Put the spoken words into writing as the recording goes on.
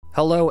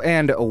Hello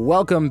and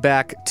welcome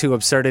back to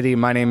Absurdity.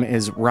 My name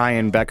is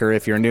Ryan Becker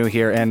if you're new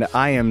here, and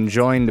I am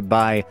joined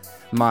by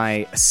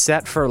my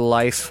set for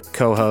life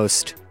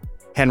co-host,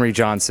 Henry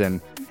Johnson.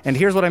 And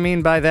here's what I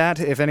mean by that,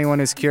 if anyone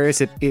is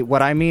curious.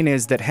 What I mean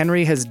is that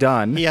Henry has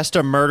done... He has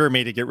to murder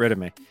me to get rid of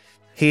me.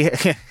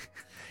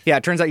 Yeah,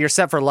 it turns out you're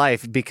set for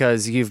life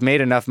because you've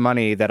made enough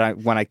money that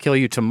when I kill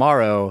you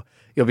tomorrow,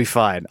 you'll be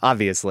fine,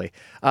 obviously.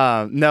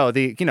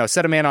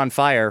 Set a man on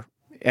fire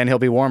and he'll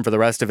be warm for the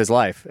rest of his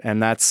life. And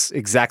that's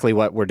exactly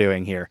what we're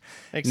doing here.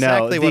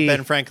 Exactly what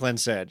Ben Franklin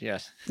said,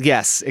 yes.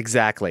 Yes,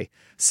 exactly.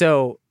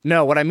 So,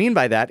 what I mean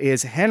by that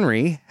is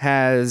Henry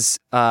has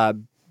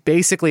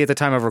basically, at the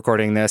time of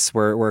recording this,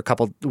 we're a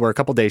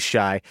couple days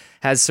shy,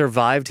 has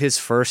survived his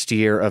first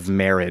year of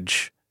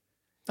marriage.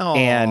 Oh,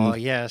 and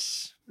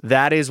yes.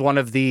 What is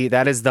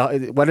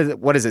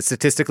it?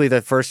 Statistically,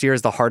 the first year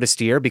is the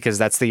hardest year because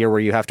that's the year where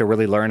you have to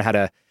really learn how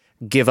to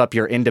give up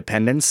your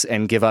independence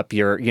and give up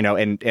your,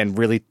 and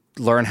really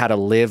learn how to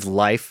live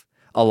life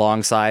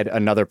alongside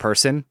another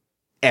person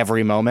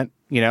every moment,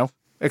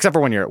 except for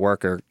when you're at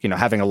work or,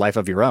 having a life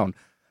of your own.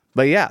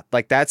 But yeah,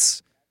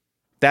 that's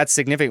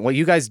significant. What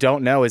you guys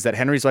don't know is that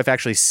Henry's wife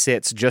actually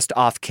sits just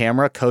off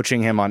camera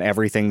coaching him on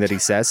everything that he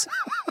says.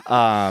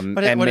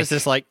 What is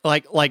this,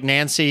 like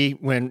Nancy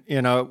when,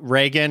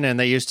 Reagan, and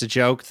they used to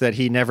joke that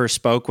he never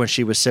spoke when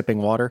she was sipping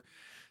water?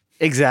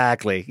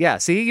 Exactly. Yeah.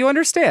 See, you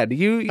understand.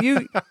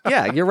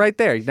 Yeah, you're right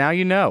there. Now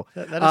you know.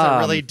 That is a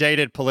really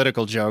dated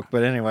political joke,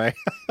 but anyway.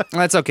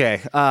 That's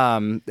okay.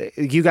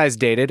 You guys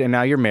dated, and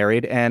now you're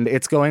married, and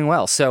it's going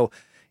well. So,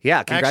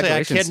 yeah,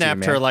 congratulations. Actually, I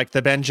kidnapped her like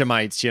the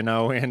Benjamites,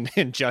 in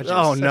Judges.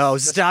 Oh, no.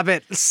 Stop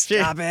it.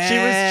 Stop it. She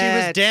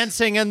was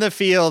dancing in the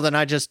field, and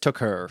I just took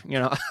her,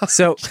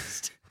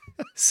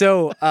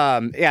 So,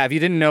 if you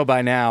didn't know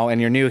by now and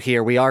you're new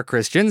here, we are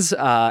Christians,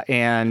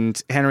 and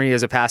Henry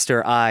is a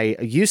pastor. I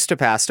used to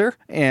pastor,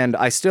 and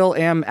I still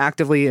am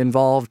actively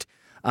involved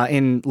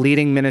in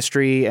leading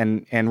ministry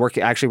and work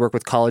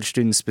with college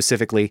students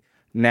specifically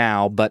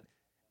now. But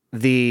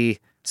that's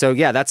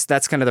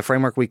kind of the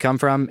framework we come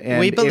from. And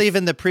we believe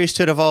in the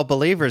priesthood of all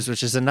believers,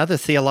 which is another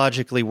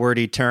theologically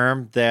wordy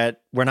term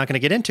that we're not going to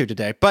get into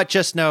today. But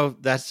just know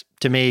that's,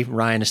 to me,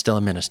 Ryan is still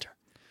a minister.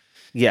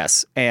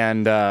 Yes,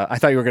 and I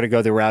thought you were going to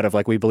go the route of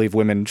we believe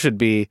women should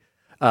be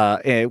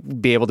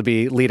able to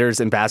be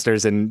leaders and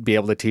pastors and be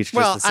able to teach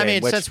just the same. Well,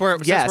 I mean, since we're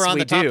on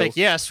the topic,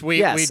 yes, we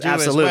do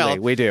absolutely, as well.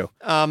 We do.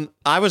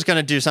 I was going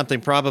to do something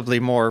probably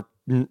more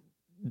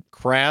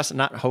crass,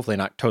 hopefully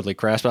not totally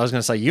crass, but I was going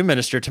to say you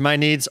minister to my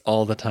needs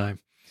all the time.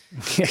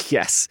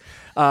 Yes.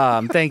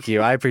 Thank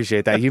you. I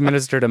appreciate that. You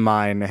minister to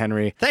mine,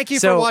 Henry. Thank you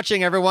for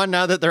watching, everyone,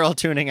 now that they're all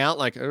tuning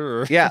out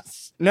Yeah.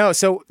 No,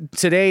 so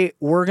today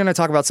we're going to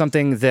talk about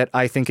something that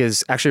I think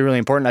is actually really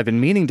important. I've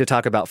been meaning to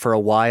talk about for a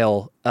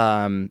while,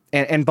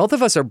 and both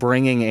of us are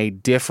bringing a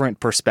different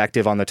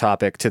perspective on the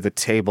topic to the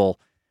table,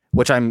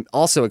 which I'm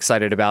also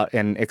excited about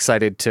and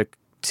excited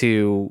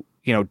to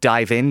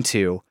dive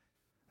into.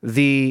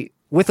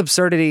 With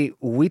Absurdity,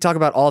 we talk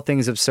about all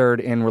things absurd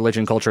in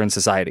religion, culture, and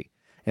society.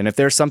 And if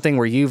there's something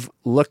where you've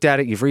looked at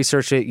it, you've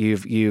researched it,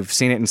 you've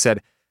seen it and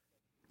said,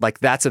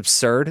 that's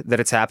absurd that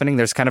it's happening.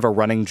 There's kind of a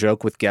running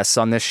joke with guests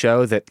on this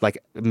show that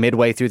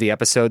midway through the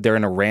episode, they're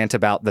in a rant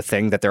about the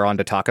thing that they're on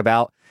to talk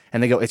about.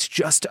 And they go, it's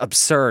just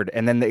absurd.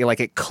 And then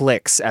it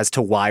clicks as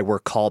to why we're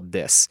called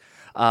this.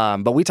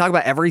 But we talk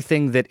about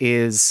everything that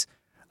is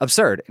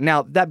absurd.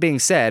 Now, that being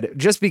said,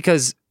 just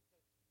because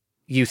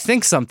you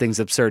think something's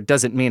absurd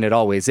doesn't mean it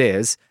always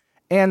is.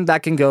 And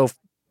that can go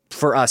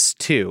for us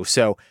too.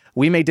 So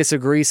we may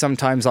disagree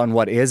sometimes on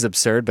what is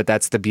absurd, but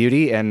that's the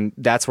beauty. And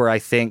that's where I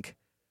think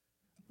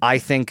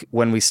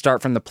when we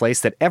start from the place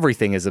that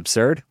everything is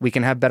absurd, we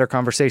can have better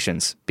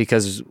conversations,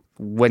 because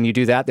when you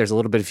do that, there's a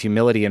little bit of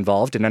humility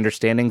involved in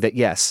understanding that,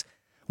 yes,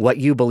 what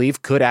you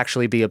believe could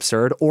actually be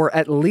absurd, or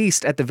at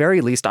the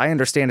very least, I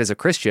understand as a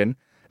Christian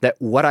that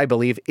what I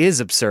believe is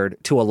absurd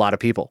to a lot of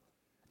people,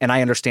 and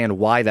I understand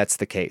why that's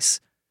the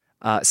case.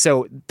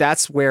 So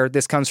that's where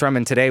this comes from,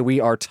 and today we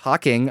are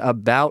talking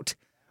about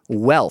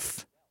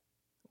wealth,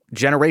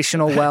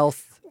 generational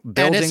wealth, building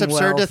wealth. And it's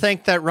absurd to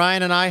think that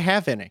Ryan and I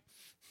have any.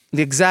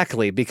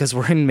 Exactly, because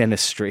we're in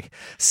ministry.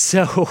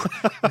 So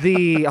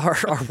our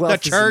wealth the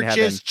church is in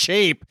heaven. Is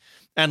cheap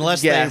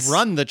unless they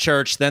run the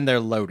church, then they're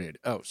loaded.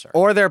 Oh, sorry.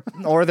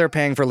 Or they're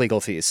paying for legal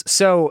fees.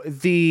 So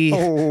the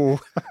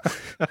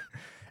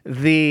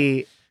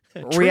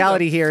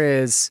reality here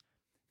is,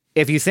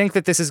 if you think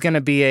that this is going to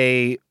be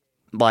a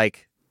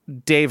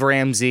Dave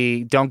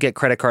Ramsey, don't get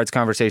credit cards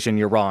conversation,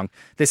 you're wrong.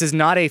 This is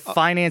not a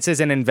finances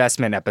and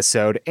investment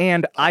episode,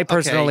 and I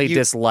personally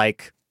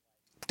dislike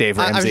Dave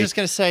Ramsey. I was just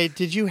going to say,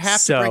 did you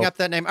have to bring up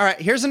that name? All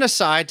right, here's an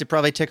aside to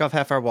probably tick off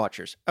half our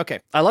watchers. Okay.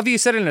 I love you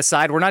said an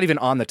aside. We're not even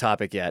on the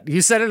topic yet.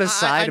 You said an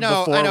aside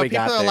before we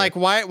got there. People are like,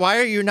 why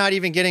are you not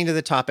even getting to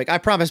the topic? I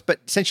promise,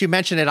 but since you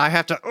mentioned it, I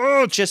have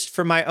to, just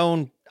for my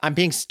own, I'm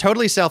being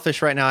totally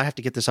selfish right now. I have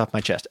to get this off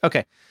my chest.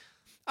 Okay.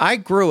 I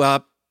grew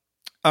up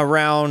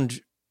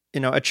around,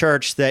 a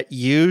church that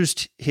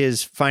used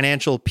his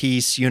Financial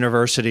Peace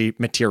University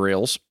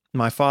materials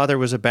My father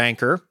was a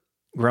banker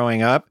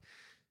growing up,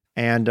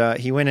 and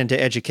he went into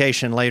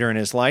education later in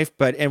his life,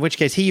 but in which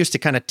case he used to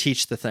kind of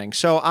teach the thing.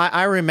 So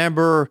I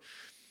remember,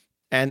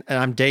 and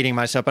I'm dating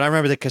myself, but I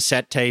remember the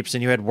cassette tapes,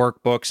 and you had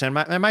workbooks,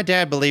 and my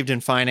dad believed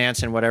in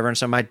finance and whatever, and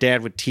so my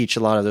dad would teach a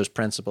lot of those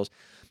principles.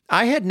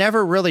 I had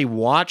never really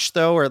watched,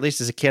 though, or at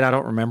least as a kid, I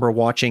don't remember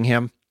watching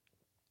him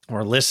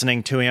or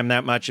listening to him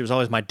that much. It was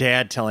always my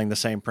dad telling the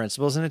same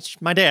principles, and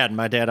it's my dad.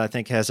 My dad, I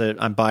think,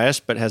 I'm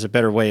biased, but has a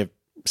better way of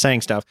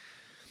saying stuff.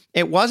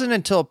 It wasn't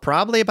until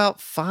probably about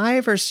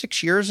 5 or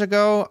 6 years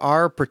ago,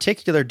 our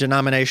particular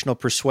denominational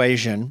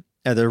persuasion,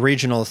 the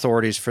regional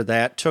authorities for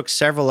that, took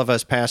several of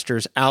us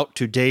pastors out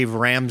to Dave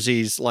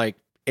Ramsey's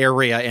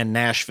area in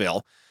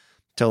Nashville,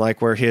 to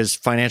where his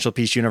Financial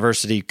Peace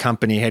University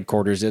company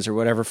headquarters is or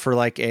whatever, for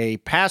a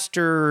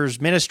pastors,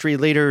 ministry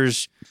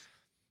leaders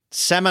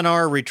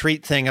seminar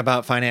retreat thing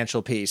about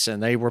financial peace,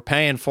 and they were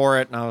paying for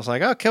it. And I was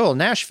like, oh, cool,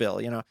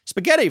 Nashville,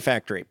 spaghetti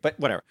factory, but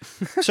whatever.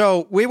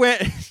 So we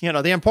went,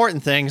 the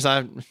important things,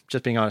 I'm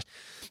just being honest.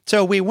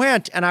 So we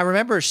went, and I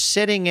remember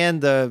sitting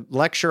in the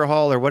lecture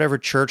hall or whatever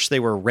church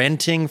they were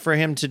renting for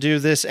him to do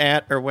this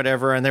at or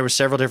whatever. And there were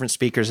several different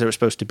speakers that were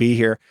supposed to be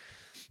here.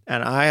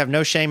 And I have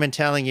no shame in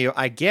telling you,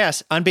 I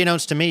guess,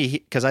 unbeknownst to me,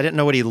 because I didn't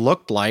know what he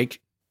looked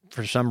like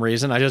for some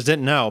reason, I just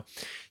didn't know.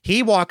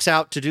 He walks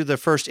out to do the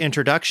first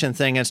introduction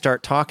thing and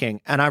start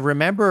talking. And I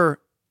remember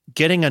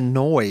getting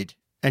annoyed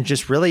and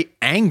just really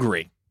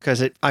angry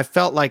because I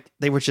felt like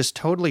they were just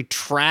totally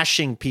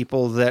trashing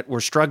people that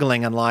were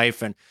struggling in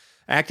life and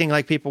acting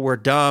like people were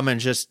dumb, and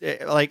just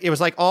it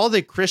was like all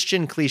the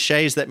Christian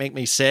cliches that make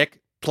me sick,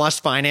 plus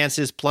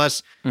finances,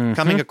 plus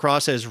coming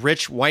across as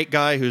rich white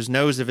guy whose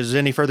nose, if it was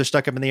any further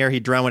stuck up in the air,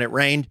 he'd drown when it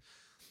rained.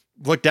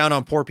 Look down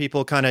on poor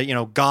people, kind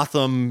of,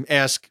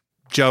 Gotham-esque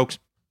jokes.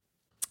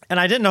 And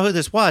I didn't know who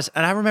this was.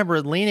 And I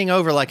remember leaning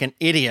over like an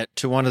idiot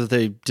to one of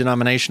the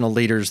denominational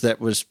leaders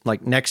that was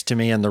next to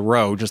me in the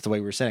row, just the way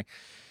we were sitting.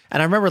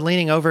 And I remember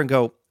leaning over and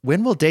go,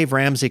 when will Dave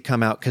Ramsey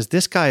come out? Because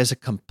this guy is a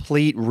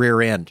complete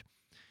rear end.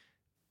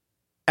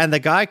 And the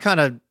guy kind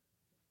of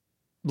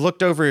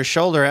looked over his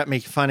shoulder at me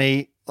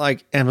funny,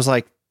 and was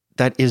like,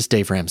 that is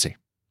Dave Ramsey.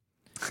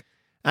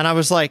 And I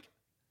was like,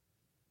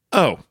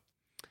 oh.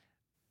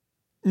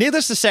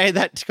 Needless to say,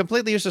 that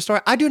completely useless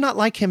story. I do not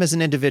like him as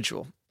an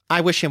individual.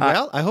 I wish him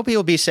well. I hope he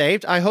will be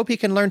saved. I hope he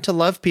can learn to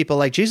love people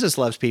like Jesus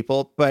loves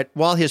people. But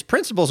while his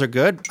principles are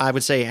good, I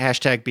would say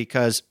hashtag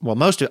because, well,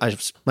 let me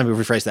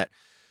rephrase that.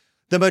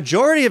 The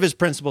majority of his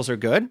principles are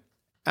good.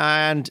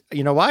 And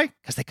you know why?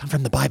 Because they come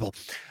from the Bible.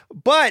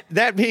 But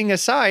that being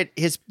aside,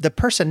 the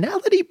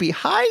personality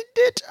behind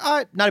it,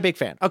 not a big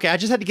fan. Okay, I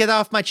just had to get that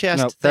off my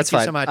chest. No, that's Thank you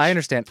fine. so much. I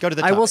understand. Go to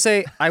the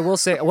topic. I will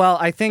say. Well,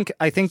 I think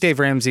Dave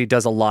Ramsey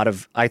does a lot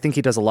of. I think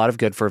he does a lot of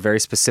good for a very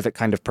specific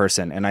kind of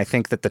person, and I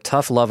think that the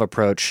tough love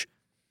approach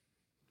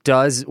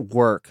does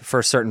work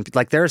for certain.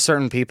 There are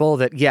certain people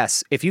that,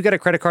 yes, if you get a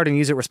credit card and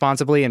use it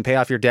responsibly and pay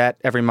off your debt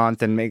every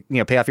month and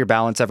pay off your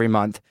balance every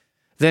month,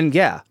 then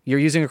yeah, you're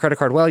using a credit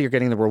card well. You're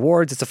getting the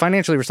rewards. It's a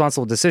financially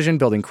responsible decision.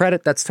 Building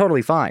credit, that's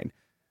totally fine.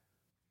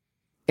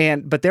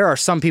 But there are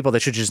some people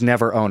that should just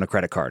never own a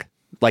credit card,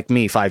 like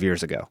me 5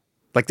 years ago.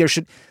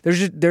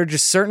 There are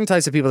just certain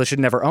types of people that should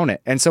never own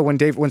it. And so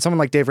when someone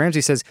like Dave Ramsey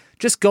says,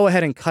 just go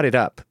ahead and cut it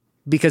up,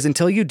 because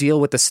until you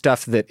deal with the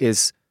stuff that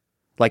is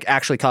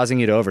actually causing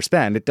you to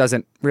overspend, it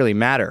doesn't really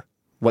matter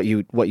what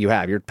you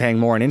have. You're paying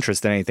more in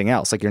interest than anything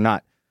else. You're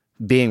not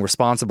being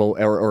responsible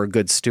or a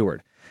good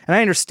steward. And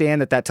I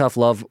understand that tough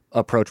love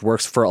approach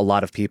works for a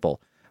lot of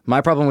people. My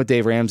problem with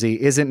Dave Ramsey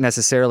isn't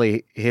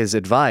necessarily his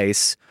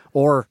advice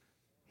or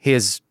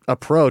his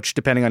approach,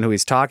 depending on who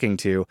he's talking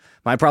to.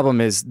 My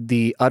problem is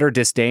the utter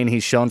disdain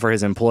he's shown for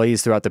his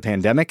employees throughout the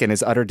pandemic and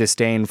his utter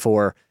disdain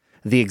for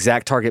the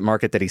exact target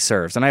market that he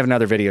serves. And I have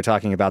another video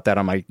talking about that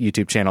on my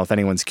YouTube channel if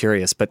anyone's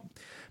curious. But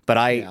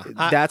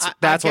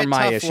that's where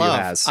my issue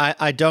has.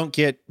 I don't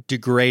get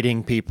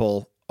degrading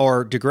people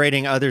or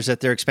degrading others at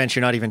their expense you're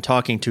not even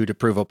talking to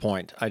prove a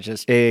point.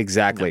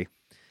 Exactly.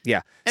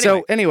 No.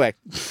 Yeah. Anyway.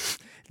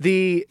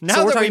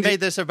 Now that we made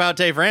this about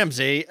Dave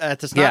Ramsey,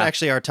 that's not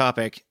actually our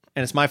topic.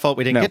 And it's my fault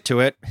we didn't get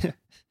to it.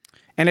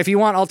 And if you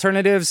want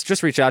alternatives,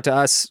 just reach out to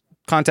us.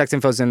 Contact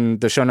info's in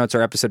the show notes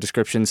or episode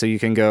description, so you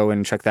can go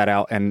and check that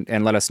out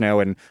and let us know.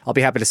 And I'll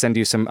be happy to send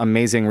you some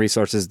amazing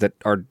resources that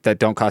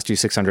don't cost you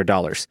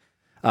 $600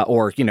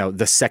 or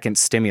the second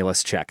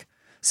stimulus check.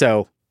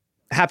 So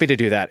happy to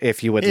do that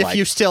if you would like. If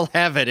you still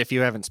have it, if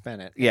you haven't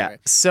spent it. Yeah. Anyway.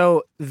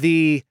 So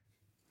the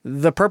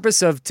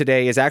purpose of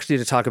today is actually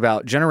to talk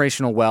about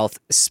generational wealth,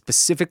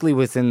 specifically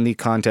within the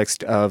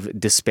context of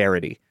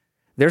disparity.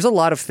 There's a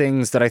lot of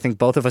things that I think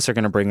both of us are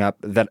going to bring up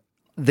that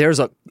there's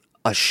a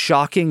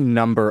shocking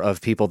number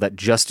of people that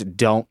just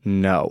don't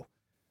know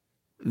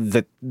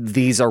that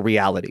these are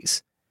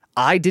realities.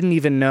 I didn't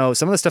even know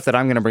some of the stuff that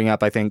I'm going to bring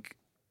up. I think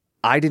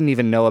I didn't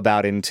even know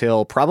about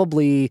until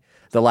probably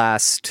the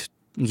last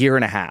year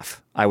and a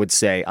half, I would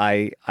say.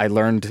 I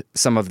learned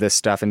some of this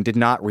stuff and did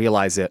not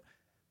realize it.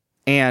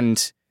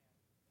 And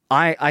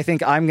I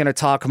think I'm going to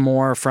talk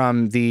more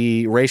from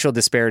the racial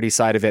disparity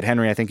side of it.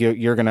 Henry, I think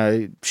you're going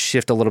to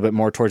shift a little bit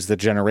more towards the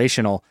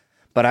generational.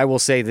 But I will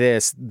say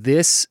this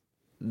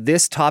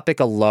topic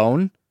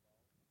alone,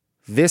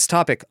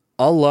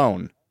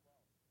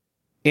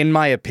 in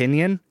my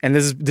opinion, and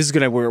this is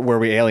going to where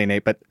we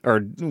alienate,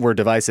 or we're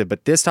divisive,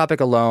 but this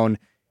topic alone,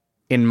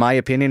 in my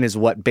opinion, is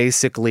what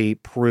basically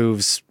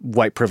proves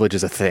white privilege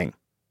is a thing.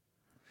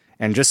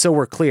 And just so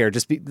we're clear,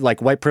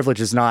 white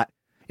privilege is not,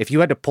 if you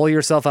had to pull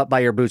yourself up by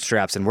your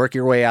bootstraps and work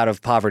your way out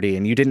of poverty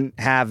and you didn't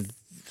have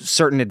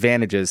certain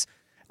advantages,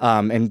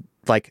 and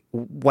like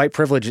white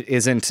privilege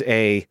isn't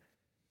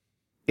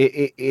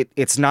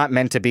it's not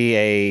meant to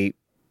be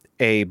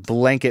a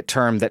blanket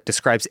term that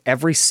describes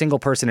every single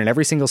person in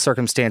every single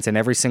circumstance in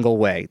every single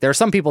way. There are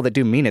some people that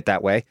do mean it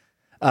that way.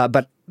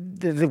 But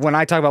when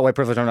I talk about white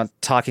privilege, I'm not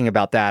talking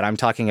about that. I'm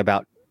talking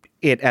about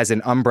it as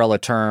an umbrella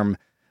term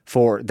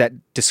that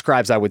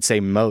describes, I would say,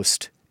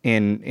 most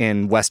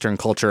in Western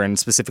culture and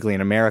specifically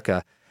in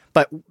America.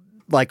 But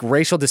like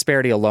racial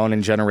disparity alone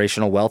and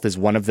generational wealth is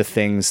one of the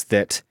things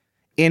that,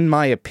 in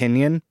my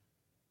opinion,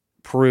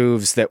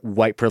 proves that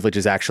white privilege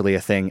is actually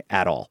a thing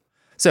at all.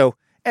 So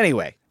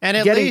anyway. And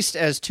at least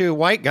as two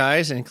white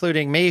guys,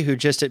 including me, who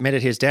just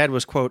admitted his dad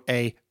was, quote,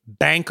 a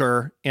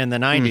banker in the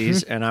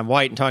 90s, and I'm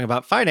white and talking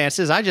about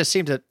finances, I just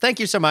seem to,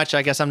 thank you so much.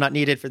 I guess I'm not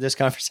needed for this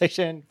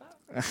conversation.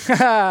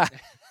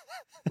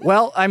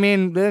 Well, I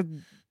mean,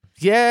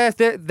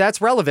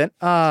 that's relevant.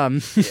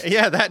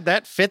 Yeah,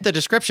 that fit the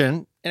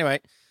description.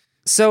 Anyway.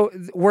 So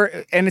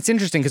and it's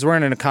interesting because we're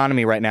in an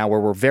economy right now where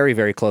we're very,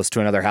 very close to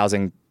another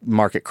housing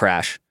market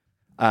crash.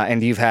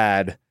 And you've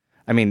had,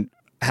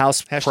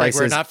 house prices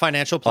we're not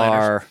financial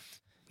planners.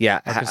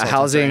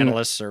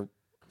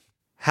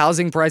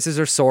 Housing prices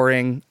are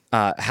soaring.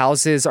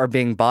 Houses are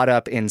being bought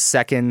up in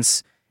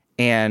seconds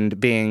and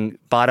being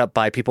bought up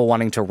by people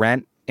wanting to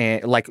rent,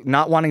 and like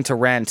not wanting to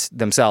rent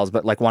themselves,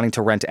 but like wanting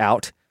to rent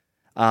out.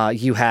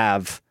 You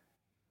have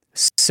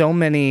so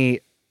many.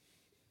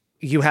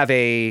 You have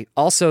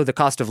also the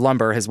cost of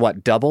lumber has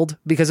doubled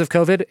because of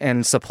COVID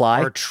and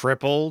supply, or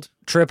tripled.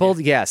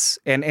 Yes,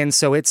 and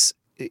so it's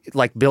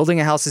like building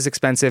a house is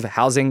expensive.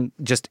 Housing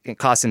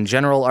costs in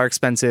general are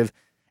expensive.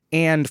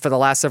 And for the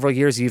last several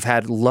years, you've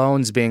had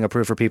loans being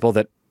approved for people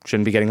that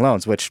shouldn't be getting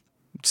loans, which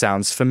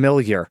sounds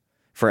familiar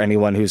for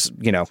anyone who's,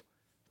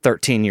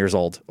 13 years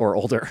old or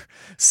older.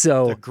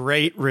 So the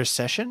Great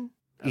Recession?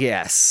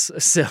 Yes.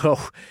 So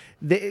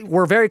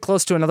we're very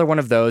close to another one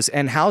of those.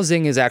 And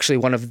housing is actually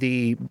one of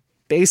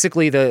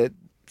basically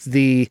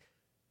the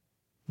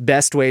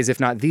best ways, if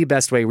not the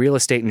best way. Real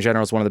estate in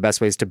general is one of the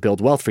best ways to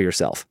build wealth for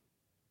yourself.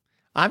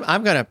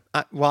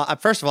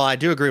 First of all, I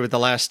do agree with the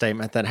last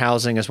statement that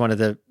housing is one of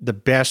the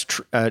best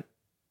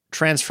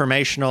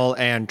transformational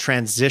and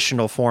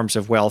transitional forms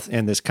of wealth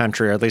in this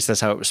country, or at least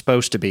that's how it was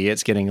supposed to be.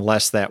 It's getting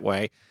less that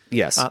way.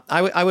 Yes.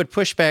 I would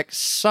push back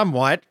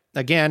somewhat.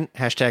 Again,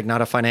 hashtag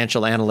not a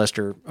financial analyst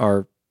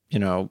or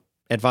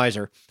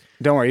advisor.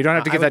 Don't worry. You don't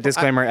have to give that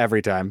disclaimer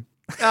every time.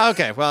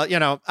 Okay. Well,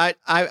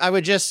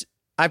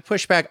 I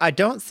push back. I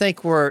don't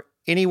think we're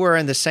anywhere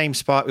in the same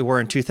spot we were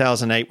in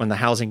 2008 when the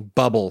housing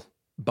bubble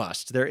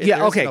bust.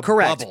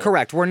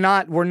 Correct. We're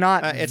not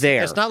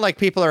there. It's not like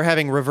people are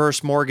having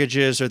reverse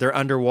mortgages or they're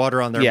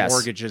underwater on their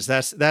mortgages.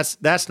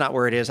 That's not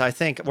where it is. I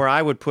think where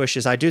I would push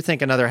is I do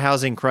think another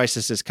housing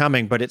crisis is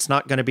coming, but it's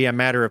not going to be a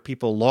matter of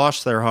people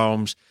lost their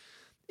homes.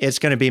 It's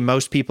going to be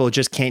most people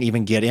just can't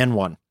even get in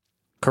one.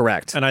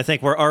 Correct. And I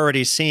think we're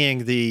already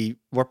seeing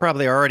we're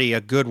probably already a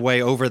good way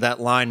over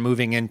that line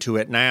moving into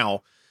it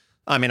now.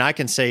 I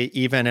can say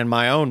even in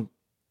my own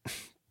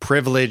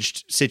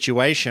privileged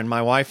situation,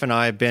 my wife and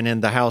I have been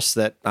in the house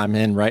that I'm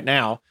in right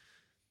now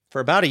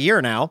for about a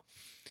year now.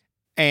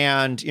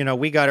 And,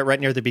 we got it right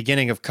near the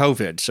beginning of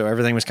COVID. So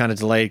everything was kind of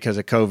delayed because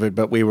of COVID,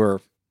 but we were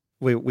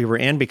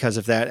in because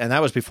of that. And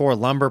that was before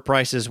lumber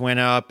prices went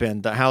up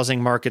and the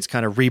housing markets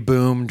kind of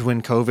reboomed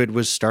when COVID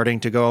was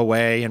starting to go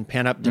away and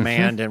pent up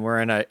demand. And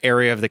we're in an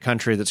area of the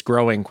country that's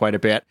growing quite a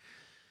bit.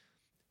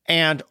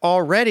 And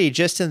already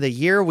just in the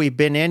year we've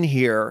been in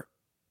here,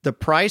 the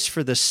price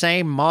for the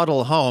same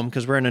model home,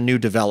 because we're in a new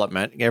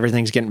development,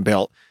 everything's getting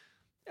built,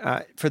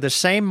 for the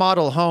same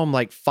model home,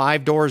 like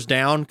 5 doors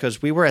down, because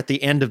we were at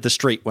the end of the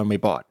street when we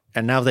bought,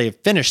 and now they've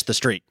finished the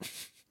street.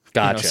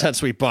 Gotcha.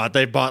 Since we bought,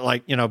 they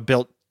bought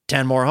built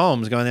 10 more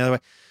homes going the other way.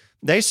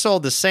 They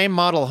sold the same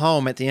model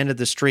home at the end of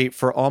the street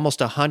for almost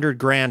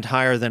 $100,000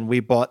 higher than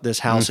we bought this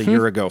house a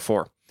year ago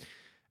for.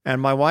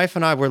 And my wife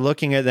and I were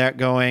looking at that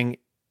going,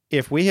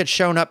 if we had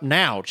shown up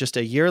now, just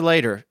a year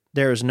later,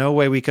 there is no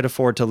way we could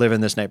afford to live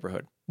in this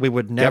neighborhood. We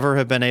would never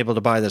have been able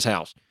to buy this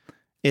house.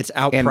 It's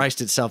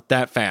outpriced itself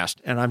that fast.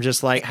 And I'm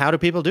just like, how do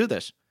people do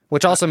this?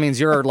 Which also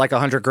means you're like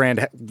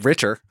 $100,000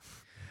 richer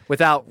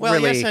without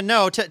really. Yes and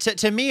no.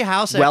 To me,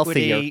 house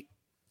wealthier. Equity.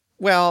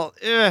 Well,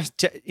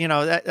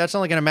 that's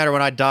only going to matter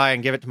when I die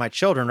and give it to my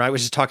children, right? We're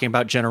just talking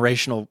about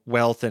generational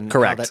wealth and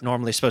Correct. how that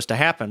normally is supposed to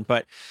happen.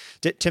 But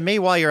to me,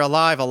 while you're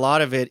alive, a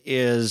lot of it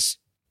is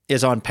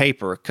is on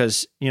paper.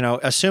 Because,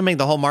 assuming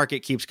the whole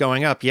market keeps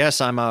going up,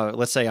 yes, I'm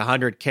let's say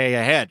 100K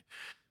ahead.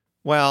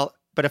 Well,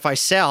 but if I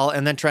sell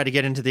and then try to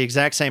get into the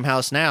exact same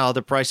house now,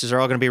 the prices are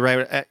all going to be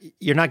right.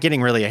 You're not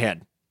getting really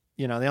ahead.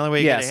 The only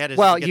way you get ahead is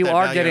to get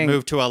that value and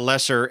move to a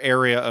lesser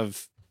area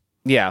of.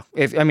 Yeah.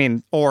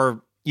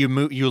 Or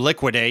you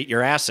liquidate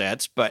your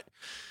assets, but.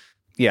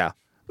 Yeah.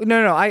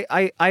 No,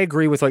 I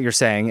agree with what you're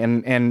saying,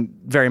 and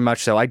very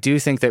much so. I do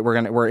think that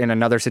we're in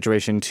another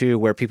situation too,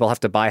 where people have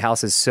to buy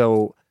houses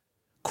so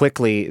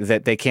quickly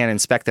that they can't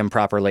inspect them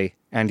properly,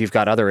 and you've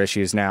got other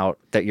issues now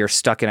that you're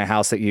stuck in a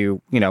house that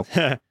you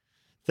can't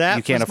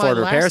afford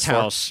repairs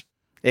for.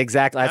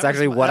 Exactly, that's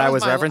actually what I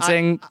was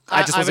referencing.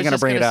 I just wasn't going to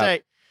bring it up.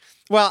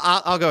 Well,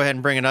 I'll go ahead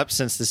and bring it up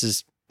since this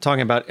is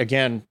talking about,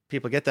 again,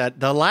 people get that.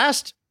 The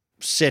last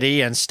city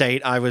and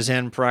state I was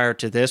in prior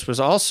to this was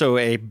also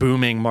a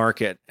booming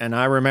market. And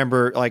I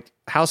remember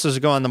houses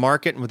go on the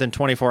market and within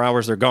 24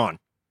 hours they're gone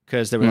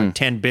because there were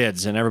 10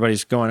 bids and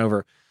everybody's going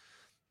over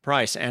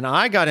price. And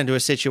I got into a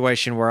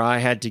situation where I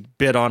had to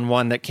bid on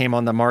one that came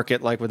on the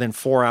market within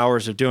 4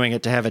 hours of doing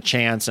it to have a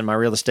chance, and my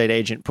real estate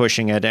agent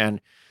pushing it.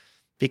 And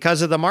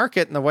because of the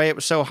market and the way it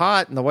was so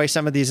hot and the way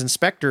some of these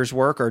inspectors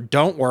work or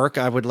don't work,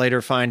 I would later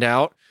find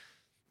out,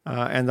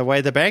 and the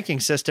way the banking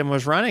system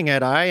was running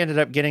it, I ended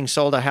up getting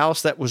sold a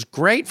house that was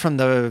great from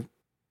the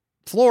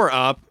floor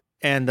up,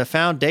 and the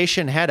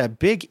foundation had a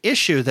big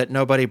issue that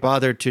nobody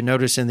bothered to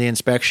notice in the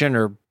inspection,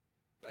 or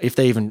if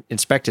they even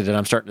inspected it.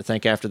 I'm starting to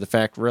think after the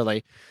fact,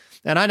 really.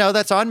 And I know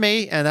that's on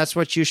me, and that's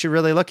what you should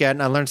really look at,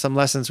 and I learned some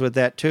lessons with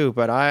that too.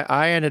 But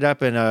I ended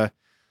up in a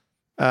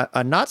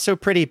not so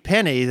pretty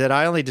penny that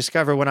I only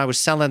discovered when I was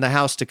selling the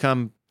house to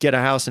come get a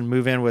house and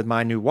move in with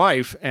my new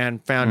wife,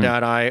 and found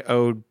out I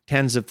owed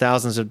tens of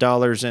thousands of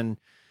dollars in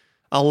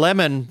a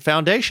lemon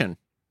foundation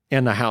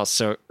in the house.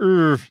 So,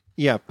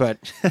 yeah,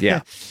 but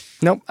yeah,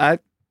 nope.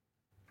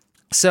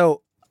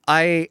 So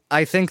I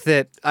think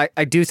that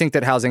I do think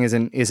that housing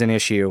is an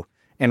issue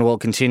and will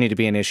continue to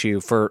be an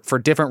issue for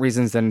different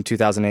reasons than in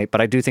 2008. But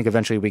I do think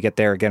eventually we get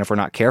there again if we're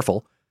not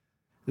careful.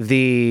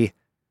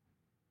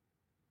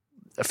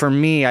 For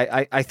me,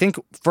 I think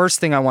first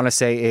thing I want to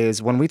say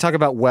is when we talk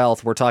about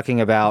wealth, we're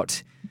talking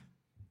about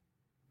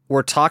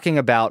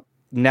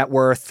net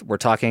worth. We're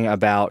talking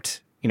about,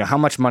 how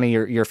much money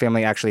your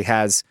family actually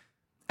has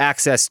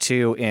access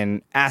to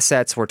in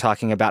assets. We're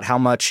talking about how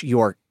much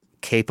you're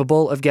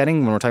capable of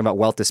getting when we're talking about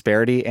wealth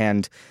disparity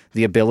and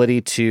the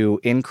ability to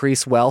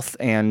increase wealth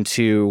and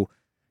to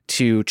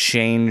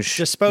change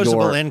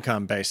disposable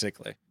income,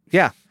 basically.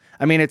 Yeah.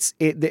 I mean,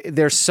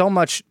 there's so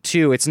much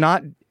too. It's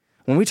not.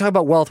 When we talk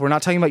about wealth, we're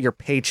not talking about your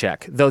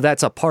paycheck, though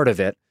that's a part of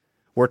it.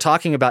 We're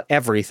talking about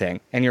everything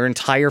and your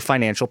entire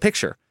financial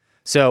picture.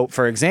 So,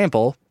 for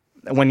example,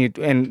 I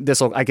think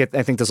this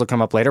will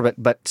come up later,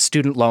 but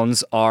student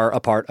loans are a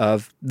part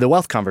of the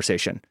wealth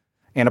conversation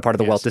and a part of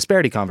the wealth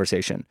disparity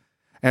conversation.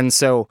 And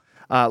so,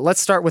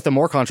 let's start with the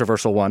more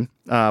controversial one,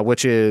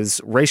 which is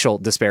racial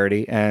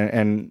disparity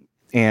and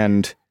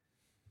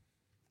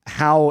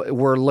how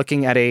we're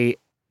looking at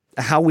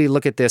how we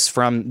look at this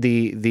from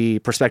the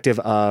perspective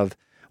of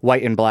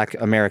white and black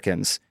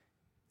Americans.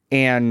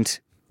 And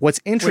what's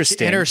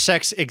interesting... Which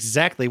intersects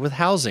exactly with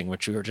housing,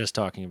 which we were just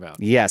talking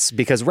about. Yes,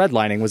 because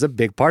redlining was a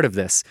big part of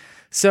this.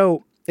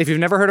 So if you've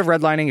never heard of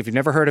redlining, if you've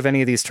never heard of any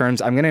of these terms,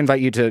 I'm going to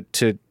invite you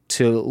to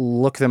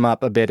look them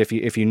up a bit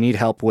if you need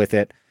help with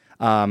it.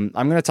 I'm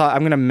going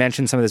to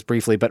mention some of this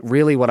briefly, but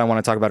really what I want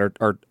to talk about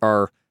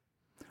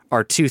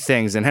are two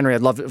things. And Henry,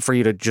 I'd love for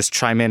you to just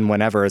chime in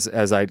whenever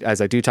as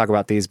I do talk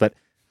about these. But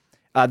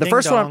the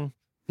first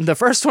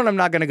one I'm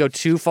not going to go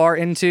too far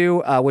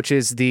into, which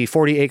is the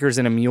 40 acres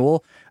and a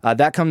mule.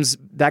 That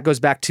goes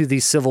back to the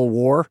Civil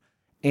War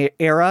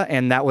era,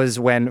 and that was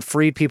when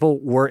freed people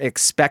were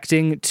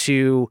expecting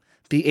to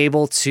be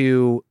able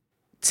to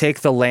take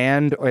the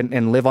land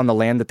and live on the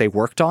land that they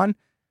worked on.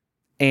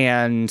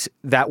 And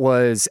that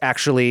was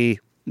actually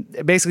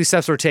basically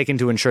steps were taken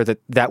to ensure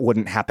that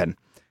wouldn't happen.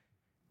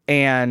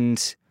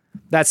 And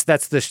that's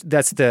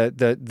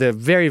the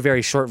very,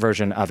 very short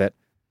version of it.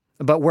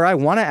 But where I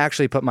want to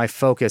actually put my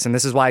focus, and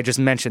this is why I just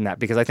mentioned that,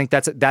 because I think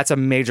that's a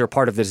major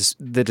part of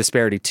the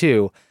disparity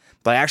too.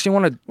 But I actually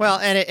want to... Well,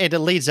 and it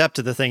leads up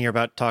to the thing you're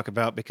about to talk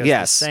about, because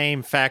the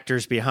same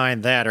factors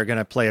behind that are going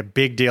to play a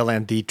big deal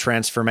in the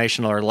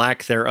transformational or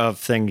lack thereof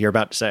thing you're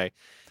about to say.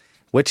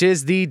 Which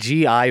is the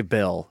GI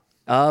Bill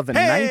of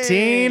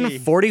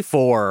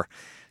 1944.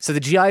 So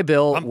the GI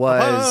Bill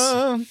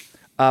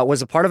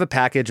was a part of a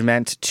package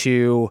meant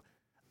to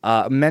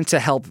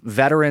help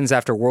veterans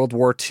after World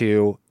War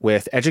II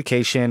with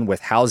education,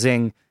 with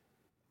housing,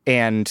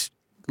 and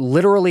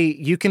literally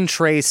you can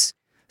trace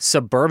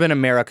suburban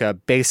America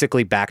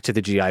basically back to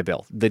the GI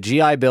Bill. The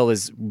GI Bill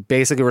is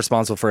basically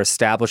responsible for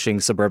establishing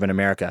suburban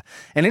America.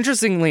 And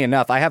interestingly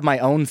enough, I have my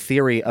own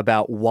theory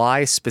about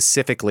why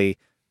specifically.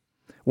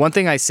 One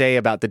thing I say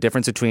about the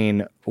difference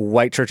between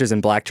white churches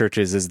and black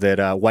churches is that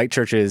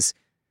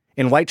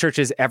in black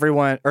churches,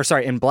 everyone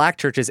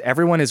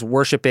is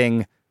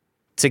worshiping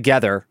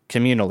together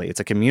communally. It's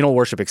a communal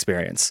worship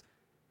experience.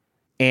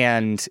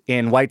 And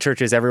in white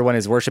churches, everyone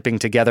is worshiping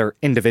together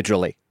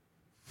individually,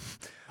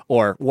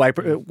 or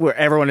where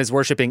everyone is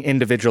worshiping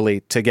individually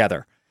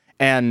together.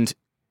 And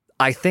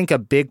I think a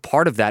big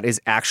part of that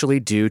is actually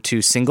due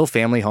to single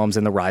family homes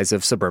and the rise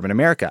of suburban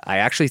America. I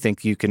actually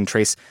think you can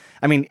trace,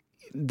 I mean,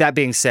 that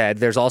being said,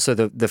 there's also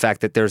the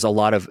fact that there's a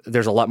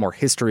lot more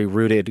history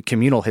rooted,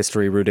 communal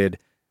history rooted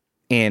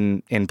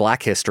in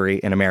Black history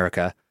in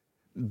America.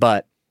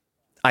 But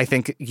I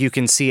think you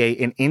can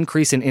see an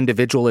increase in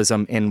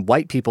individualism in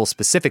white people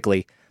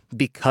specifically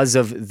because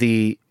of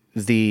the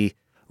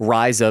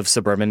rise of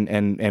suburban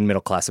and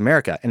middle class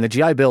America. And the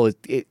GI Bill,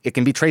 it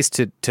can be traced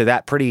to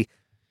that pretty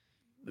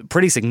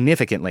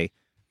significantly.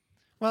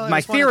 Well, my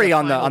theory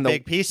on the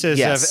big pieces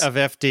of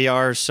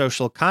FDR's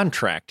social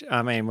contract.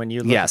 I mean, when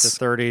you look at the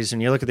 30s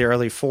and you look at the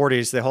early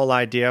 40s, the whole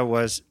idea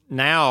was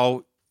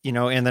now,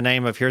 in the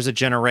name of here's a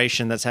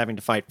generation that's having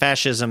to fight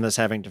fascism, that's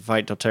having to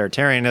fight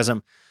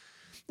totalitarianism,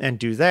 and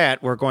do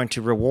that, we're going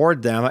to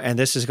reward them, and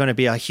this is going to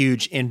be a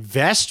huge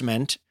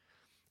investment.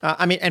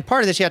 And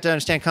part of this you have to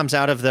understand comes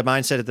out of the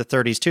mindset of the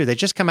 30s too. They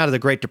just come out of the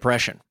Great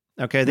Depression.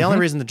 Okay, the only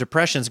reason the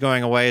Depression's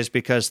going away is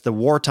because the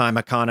wartime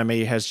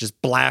economy has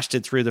just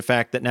blasted through the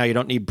fact that now you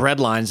don't need bread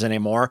lines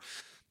anymore.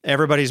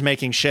 Everybody's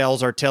making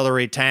shells,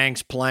 artillery,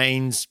 tanks,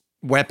 planes,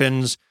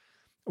 weapons,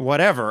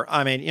 whatever.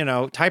 I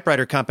mean,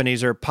 typewriter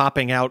companies are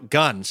popping out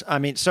guns. I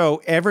mean,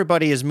 so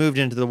everybody has moved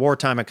into the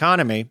wartime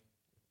economy.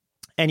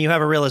 And you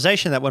have a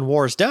realization that when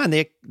war is done,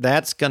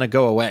 that's going to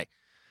go away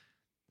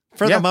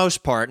for the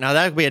most part. Now,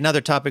 that would be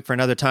another topic for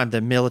another time, the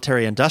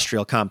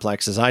military-industrial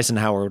complex, as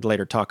Eisenhower would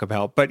later talk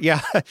about. But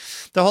yeah,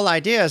 the whole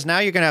idea is now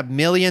you're going to have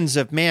millions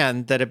of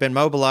men that have been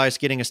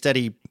mobilized getting a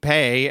steady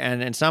pay,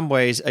 and in some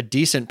ways a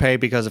decent pay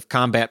because of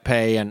combat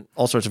pay and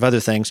all sorts of other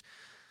things.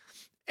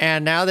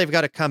 And now they've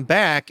got to come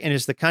back, and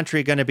is the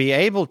country going to be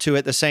able to,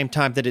 at the same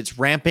time that it's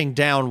ramping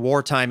down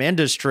wartime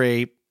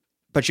industry,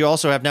 but you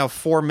also have now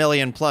 4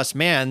 million plus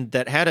men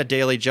that had a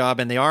daily job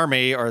in the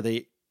army or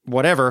the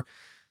whatever,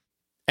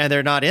 and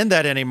they're not in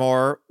that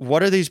anymore.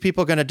 What are these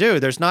people going to do?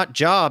 There's not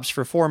jobs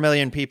for 4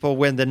 million people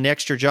when the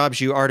extra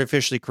jobs you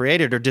artificially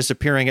created are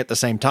disappearing at the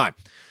same time.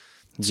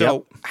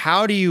 So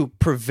how do you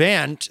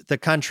prevent the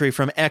country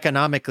from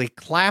economically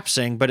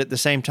collapsing, but at the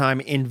same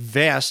time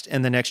invest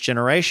in the next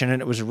generation?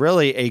 And it was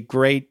really a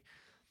great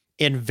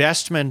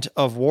investment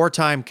of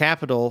wartime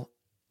capital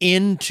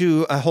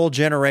into a whole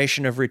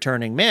generation of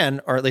returning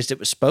men, or at least it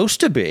was supposed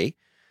to be.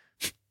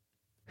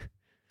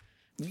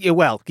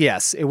 Well,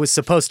 yes, it was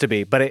supposed to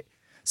be, but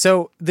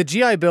so the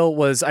GI Bill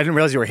was, I didn't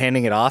realize you were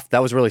handing it off.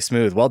 That was really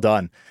smooth. Well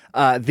done.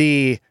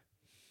 The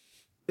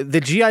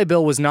GI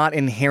Bill was not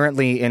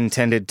inherently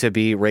intended to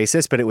be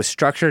racist, but it was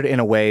structured in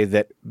a way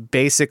that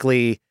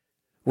basically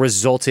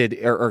resulted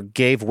or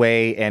gave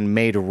way and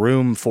made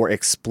room for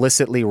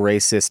explicitly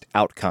racist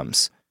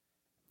outcomes.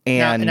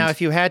 And now if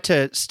you had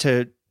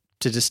to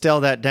distill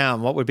that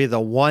down, what would be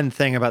the one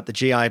thing about the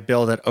GI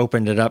Bill that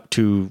opened it up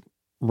to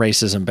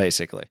racism,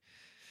 basically?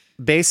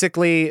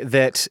 Basically,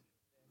 that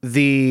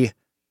the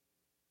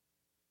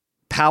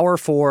power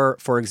for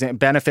example,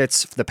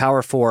 benefits, the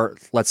power for,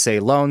 let's say,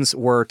 loans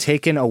were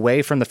taken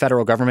away from the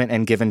federal government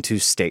and given to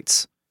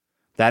states.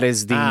 That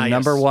is the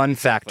number one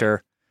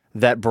factor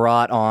that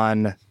brought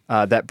on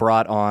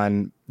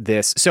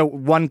this. So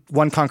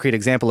one concrete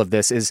example of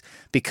this is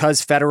because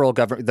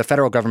the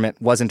federal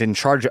government wasn't in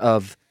charge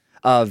of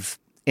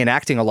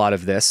enacting a lot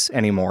of this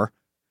anymore,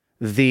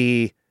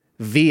 the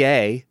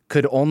VA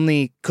could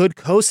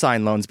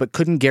co-sign loans but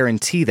couldn't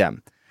guarantee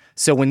them.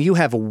 So when you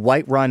have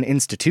white-run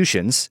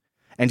institutions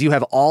and you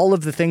have all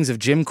of the things of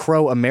Jim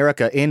Crow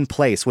America in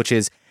place, which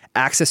is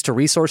access to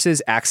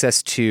resources,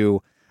 access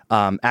to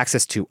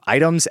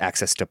items,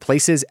 access to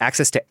places,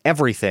 access to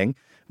everything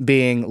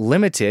being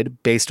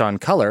limited based on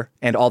color,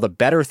 and all the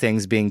better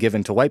things being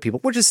given to white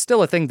people, which is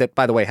still a thing that,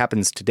 by the way,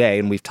 happens today,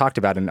 and we've talked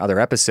about in other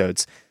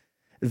episodes.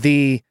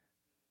 The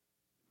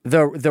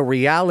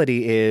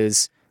reality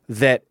is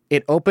that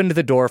it opened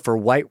the door for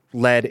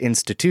white-led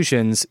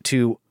institutions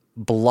to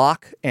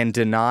block and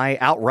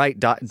outright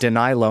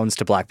deny loans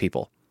to black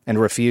people and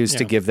refuse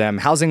to give them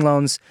housing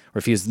loans,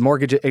 refusing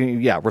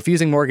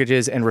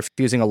mortgages, and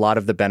refusing a lot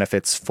of the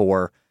benefits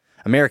for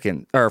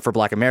for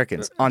black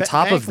Americans. On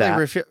top of that,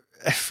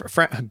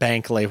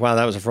 Bankley, wow,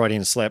 that was a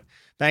Freudian slip.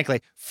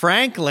 Bankley,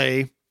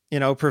 frankly,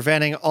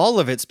 preventing all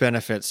of its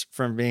benefits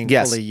from being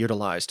fully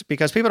utilized,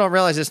 because people don't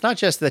realize it's not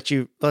just that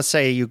let's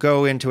say you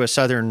go into a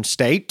southern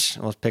state,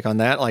 let's pick on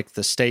that, like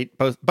the state,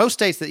 both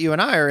states that you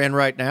and I are in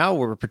right now,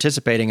 we're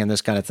participating in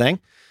this kind of thing.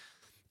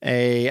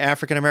 A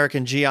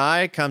African-American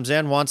GI comes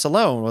in, wants a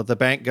loan. Well, the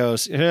bank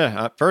goes,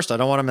 first, I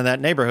don't want him in that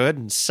neighborhood.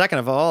 And second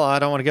of all, I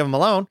don't want to give him a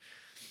loan.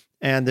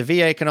 And the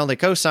VA can only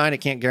co-sign. It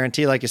can't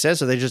guarantee, like you said,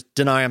 so they just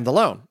deny him the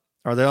loan.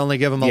 Or they only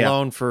give him a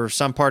loan for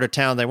some part of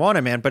town they want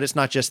him in, but it's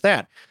not just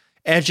that.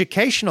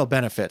 Educational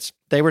benefits.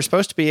 They were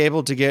supposed to be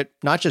able to get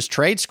not just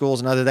trade schools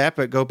and other that,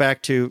 but go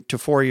back to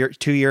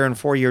 2-year and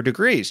 4-year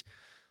degrees.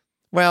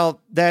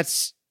 Well,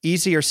 that's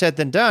easier said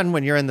than done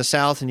when you're in the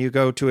South and you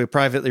go to a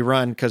privately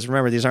run, because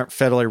remember, these aren't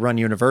federally run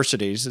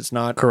universities. It's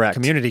not Correct.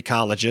 Community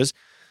colleges.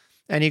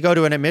 And you go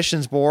to an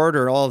admissions board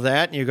or all of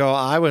that, and you go,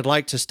 I would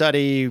like to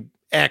study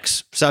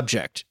X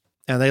subject.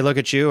 And they look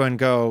at you and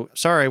go,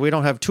 sorry, we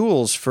don't have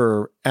tools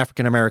for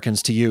African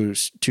Americans to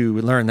use to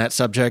learn that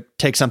subject.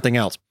 Take something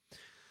else.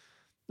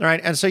 All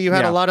right. And so you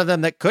had a lot of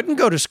them that couldn't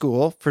go to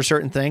school for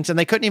certain things, and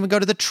they couldn't even go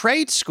to the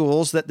trade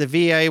schools that the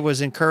VA was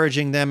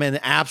encouraging them in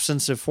the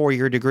absence of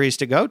 4-year degrees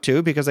to go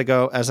to, because they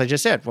go, as I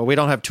just said, well, we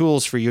don't have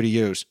tools for you to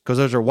use because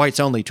those are whites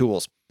only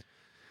tools.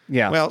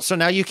 Yeah. Well, so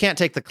now you can't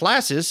take the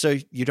classes, so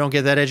you don't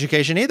get that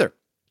education either,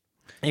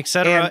 et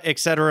cetera, et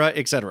cetera,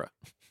 et cetera.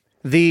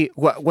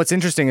 What's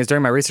interesting is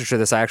during my research for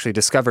this, I actually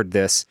discovered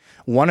this.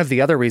 One of the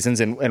other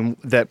reasons and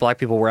that black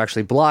people were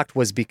actually blocked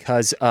was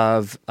because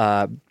of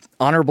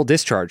honorable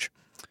discharge.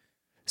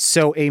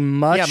 So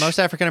most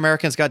African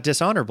Americans got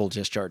dishonorable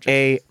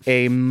discharges.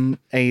 A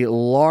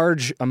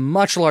much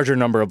larger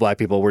number of black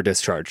people were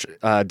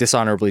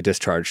dishonorably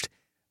discharged.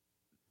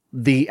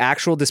 The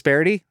actual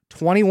disparity: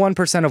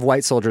 21% of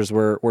white soldiers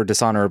were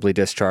dishonorably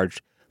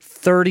discharged.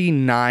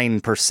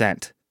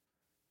 39%,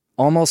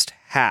 almost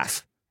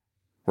half,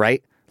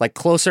 right? Like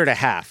closer to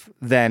half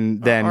than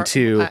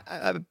to.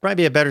 Might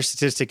be a better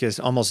statistic is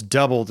almost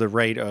double the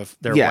rate of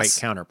their white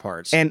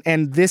counterparts.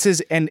 And this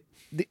is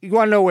you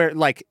want to know where,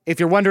 like, if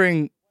you're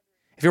wondering,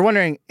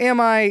 am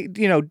I,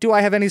 do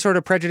I have any sort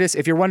of prejudice?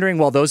 If you're wondering,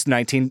 well, those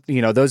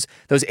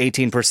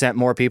 18%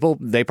 more people,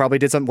 they probably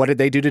did something. What did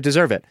they do to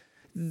deserve it?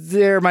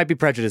 There might be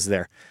prejudice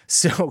there.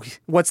 So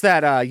what's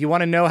that? You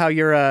want to know how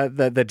you're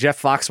the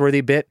Jeff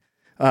Foxworthy bit?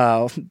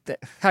 How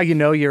you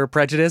know you're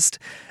prejudiced?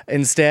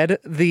 Instead,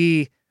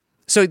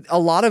 so a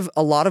lot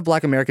of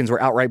black Americans were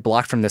outright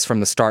blocked from this from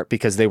the start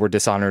because they were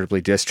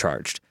dishonorably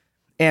discharged.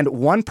 And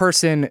one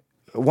person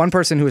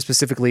who was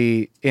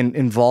specifically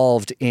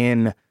involved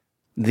in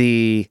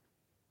the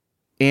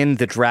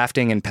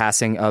drafting and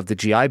passing of the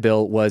GI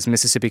Bill was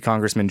Mississippi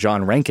Congressman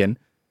John Rankin,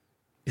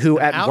 who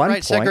at one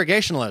point,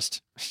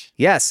 segregationist.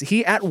 Yes,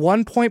 he at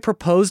one point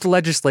proposed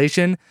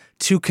legislation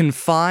to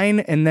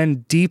confine and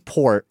then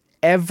deport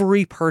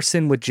every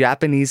person with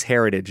Japanese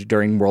heritage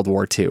during World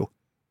War II.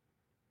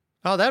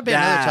 Oh, that'd be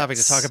another topic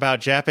to talk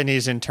about: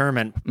 Japanese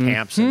internment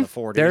camps in the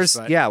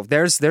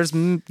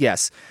 40s.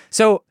 Yes.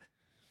 So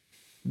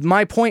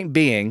my point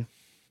being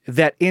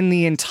that in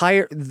the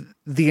entire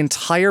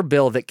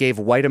bill that gave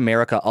white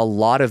America a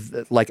lot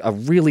of, like, a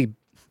really,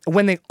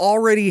 when they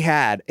already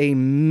had a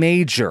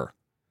major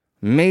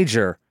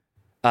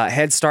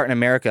head start in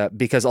America,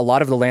 because a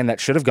lot of the land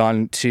that should have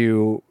gone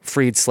to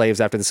freed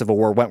slaves after the Civil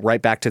War went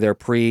right back to their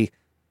pre-war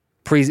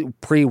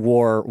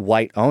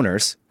white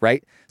owners,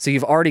 right? So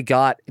you've already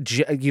got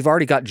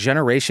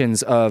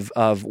generations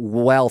of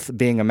wealth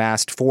being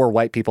amassed for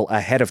white people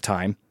ahead of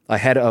time,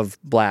 ahead of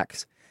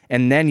blacks.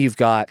 And then you've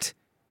got,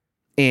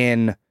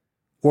 in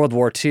World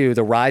War II,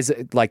 the rise,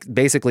 like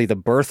basically the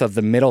birth of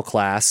the middle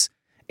class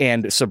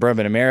and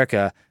suburban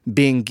America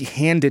being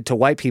handed to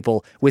white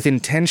people, with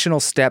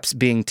intentional steps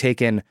being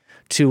taken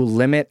to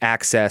limit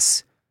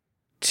access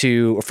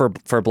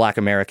for black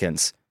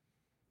Americans.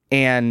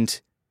 And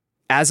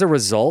as a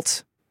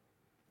result,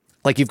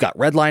 like, you've got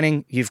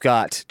redlining,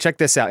 check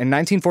this out. In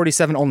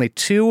 1947, only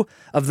 2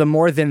 of the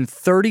more than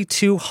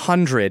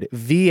 3,200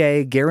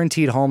 VA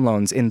guaranteed home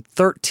loans in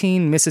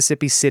 13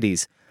 Mississippi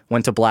cities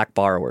went to black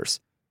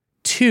borrowers.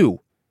 2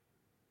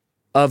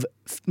 of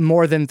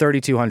more than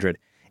 3,200.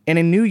 And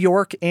in New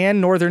York and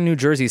northern New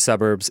Jersey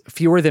suburbs,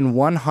 fewer than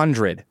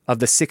 100 of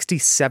the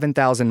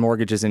 67,000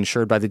 mortgages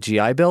insured by the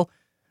GI Bill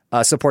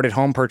supported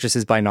home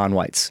purchases by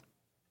non-whites.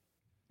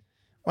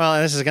 Well,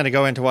 and this is going to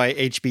go into why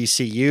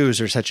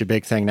HBCUs are such a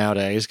big thing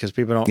nowadays, because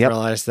people don't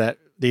realize that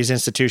these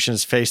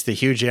institutions face the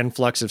huge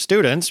influx of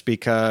students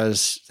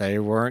because they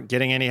weren't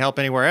getting any help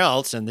anywhere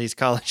else, and these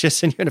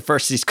colleges and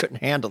universities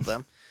couldn't handle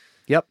them.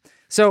 Yep.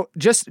 So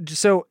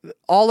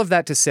all of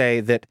that to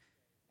say that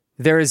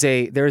there is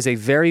a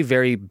very,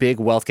 very big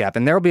wealth gap,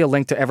 and there will be a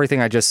link to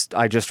everything I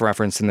just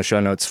referenced in the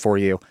show notes for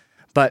you.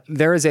 But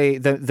there is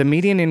the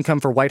median income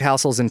for white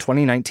households in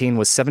 2019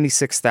 was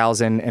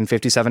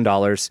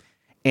 $76,057.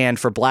 And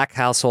for black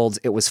households,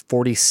 it was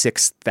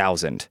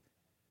 $46,000.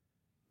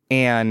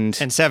 And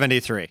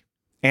 73.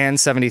 And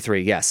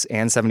 73, yes.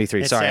 And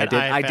 73. Sorry,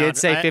 I did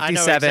say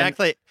 57.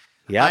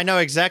 I know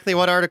exactly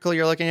what article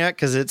you're looking at,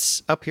 because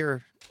it's up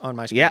here on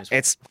my screen. Yeah,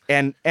 it's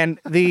and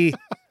the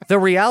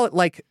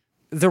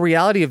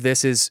reality of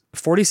this is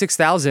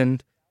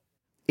 46,000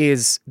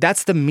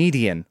 that's the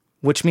median,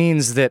 which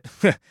means that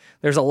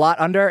there's a lot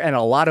under and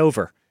a lot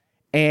over.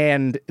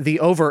 And the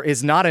over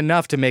is not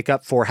enough to make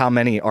up for how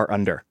many are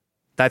under.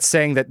 That's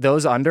saying that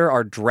those under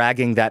are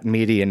dragging that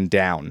median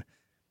down.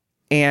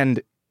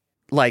 And,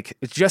 like,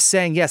 just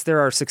saying, yes, there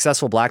are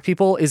successful black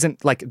people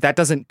isn't, like, that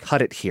doesn't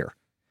cut it here.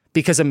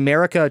 Because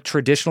America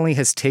traditionally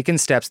has taken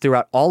steps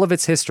throughout all of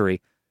its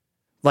history.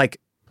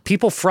 Like,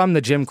 people from the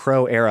Jim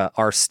Crow era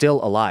are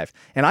still alive.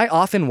 And I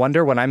often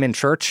wonder when I'm in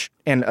church,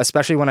 and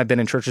especially when I've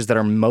been in churches that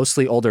are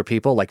mostly older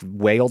people, like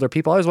way older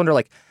people, I always wonder,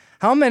 like,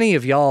 how many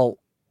of y'all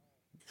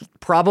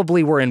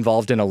probably were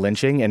involved in a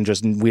lynching, and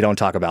just we don't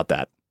talk about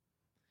that.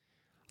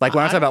 Like,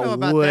 we're not talking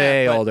about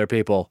way older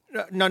people.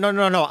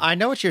 No. I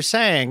know what you're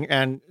saying,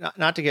 and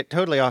not to get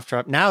totally off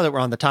track. Now that we're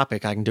on the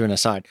topic, I can do an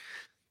aside.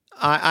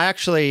 I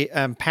actually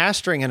am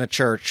pastoring in a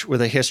church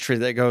with a history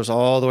that goes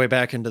all the way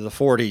back into the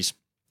 40s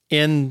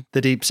in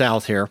the Deep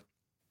South here.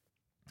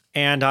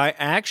 And I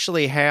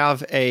actually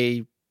have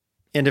a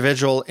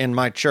individual in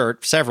my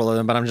church, several of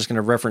them, but I'm just going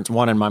to reference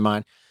one in my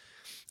mind.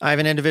 I have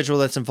an individual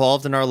that's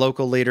involved in our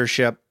local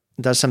leadership,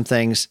 does some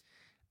things,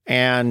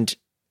 and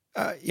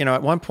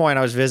at one point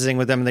I was visiting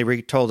with them and they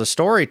retold a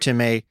story to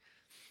me.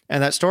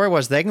 And that story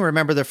was they can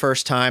remember the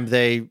first time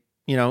they,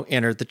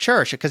 entered the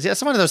church. Because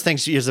that's one of those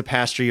things you as a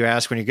pastor, you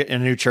ask when you get in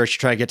a new church, you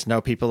try to get to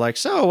know people like,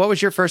 so what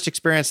was your first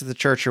experience at the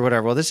church or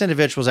whatever? Well, this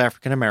individual was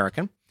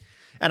African-American.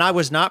 And I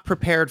was not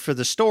prepared for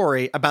the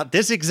story about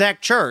this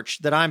exact church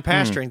that I'm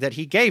pastoring that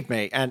he gave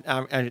me.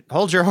 And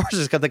hold your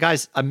horses, because the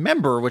guy's a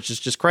member, which is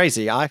just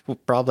crazy. I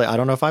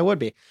don't know if I would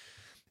be.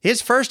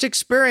 His first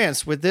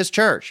experience with this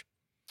church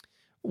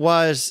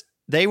was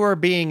they were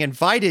being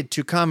invited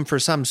to come for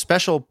some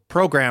special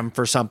program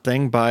for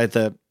something by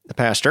the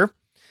pastor,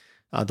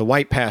 the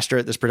white pastor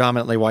at this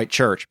predominantly white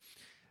church.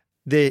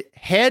 The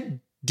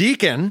head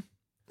deacon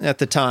at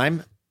the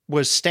time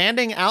was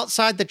standing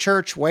outside the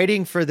church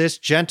waiting for this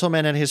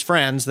gentleman and his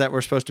friends that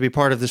were supposed to be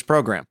part of this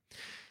program.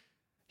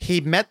 He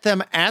met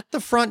them at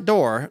the front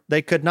door.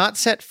 They could not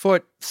set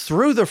foot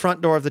through the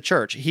front door of the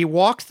church. He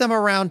walked them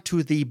around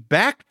to the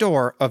back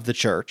door of the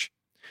church,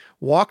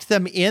 walked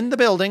them in the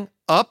building,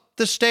 up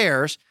the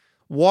stairs,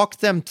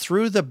 walked them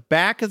through the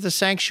back of the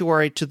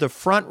sanctuary to the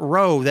front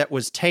row that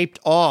was taped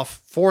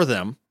off for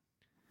them.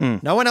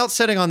 No one else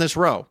sitting on this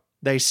row.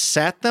 They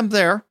sat them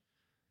there.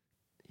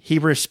 He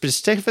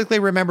specifically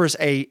remembers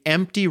a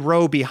empty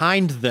row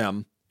behind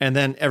them and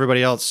then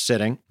everybody else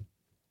sitting.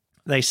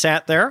 They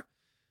sat there.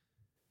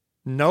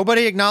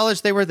 Nobody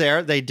acknowledged they were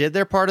there. They did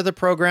their part of the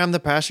program. The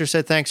pastor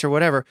said thanks or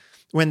whatever.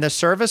 When the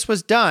service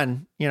was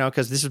done,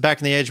 because this is back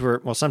in the age where,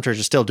 well, some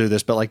churches still do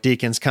this, but like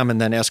deacons come and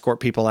then escort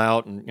people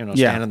out and,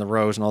 stand in the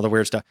rows and all the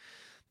weird stuff.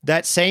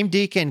 That same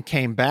deacon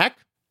came back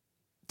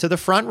to the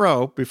front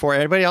row before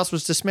everybody else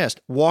was dismissed,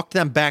 walked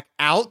them back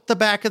out the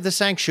back of the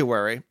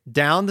sanctuary,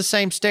 down the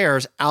same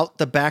stairs, out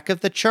the back of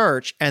the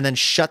church, and then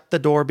shut the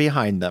door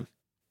behind them.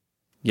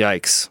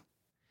 Yikes.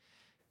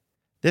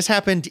 This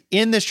happened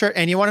in this church,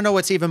 and you want to know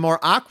what's even more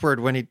awkward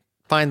when he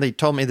finally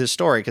told me this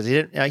story, because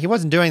he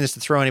wasn't doing this to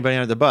throw anybody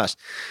under the bus.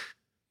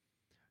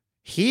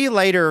 He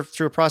later,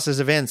 through a process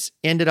of events,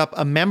 ended up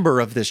a member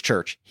of this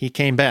church. He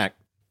came back.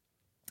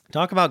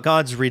 Talk about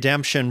God's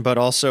redemption, but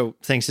also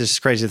things this is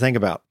crazy to think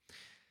about.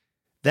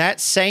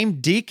 That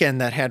same deacon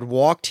that had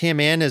walked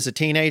him in as a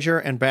teenager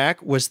and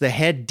back was the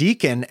head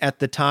deacon at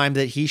the time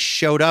that he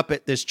showed up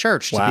at this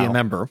church to be a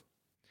member.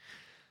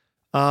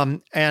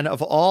 And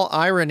of all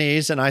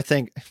ironies, and I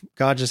think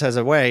God just has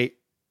a way,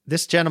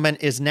 this gentleman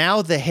is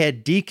now the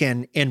head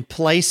deacon in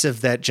place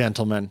of that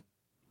gentleman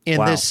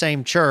in this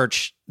same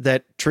church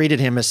that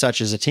treated him as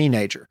such as a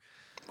teenager.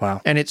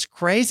 Wow. And it's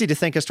crazy to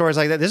think of stories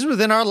like that. This is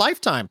within our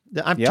lifetime.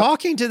 I'm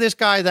talking to this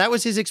guy. That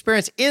was his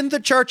experience in the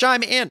church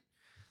I'm in.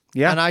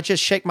 Yeah. And I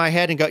just shake my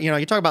head and go,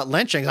 you talk about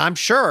lynchings, I'm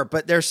sure,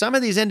 but there's some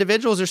of these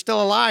individuals are still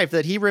alive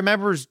that he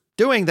remembers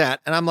doing that.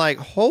 And I'm like,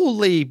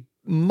 holy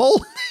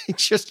moly,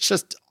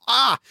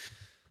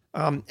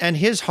 and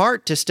his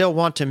heart to still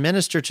want to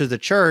minister to the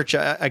church.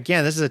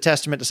 Again, this is a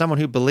testament to someone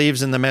who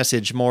believes in the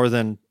message more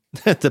than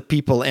the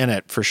people in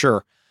it, for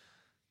sure.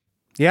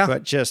 Yeah.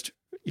 But just,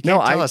 you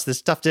can't tell us this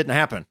stuff didn't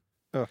happen.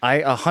 Ugh. I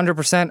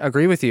 100%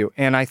 agree with you.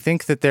 And I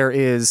think that there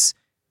is,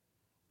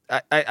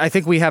 I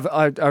think we have,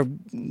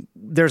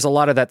 there's a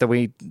lot of that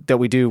we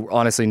do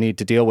honestly need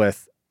to deal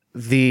with.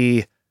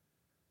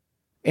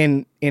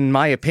 In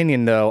my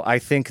opinion, though, I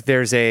think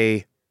there's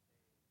a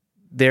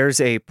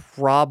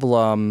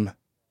problem.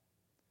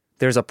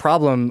 There's a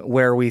problem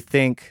where we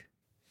think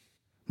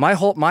my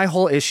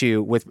whole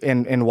issue with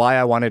and why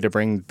I wanted to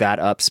bring that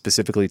up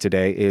specifically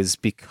today is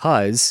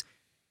because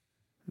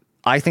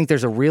I think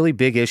there's a really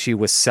big issue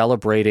with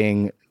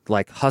celebrating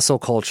like hustle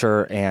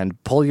culture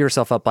and pull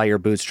yourself up by your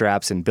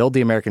bootstraps and build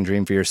the American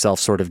dream for yourself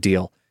sort of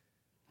deal.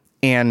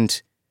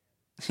 And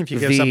if you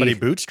give somebody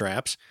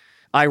bootstraps.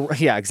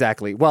 Yeah,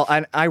 exactly. Well,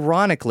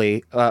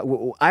 ironically,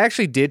 I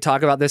actually did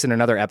talk about this in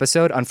another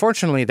episode.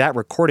 Unfortunately, that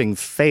recording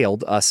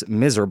failed us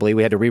miserably.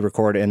 We had to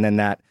re-record, and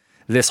then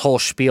this whole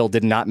spiel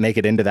did not make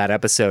it into that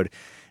episode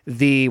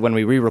when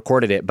we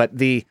re-recorded it. But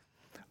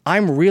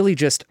I'm really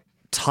just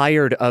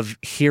tired of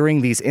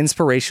hearing these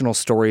inspirational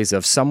stories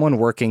of someone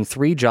working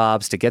 3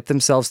 jobs to get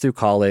themselves through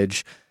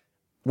college,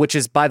 which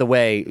is, by the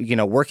way,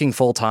 working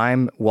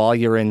full-time while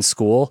you're in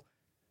school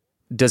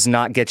does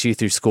not get you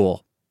through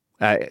school.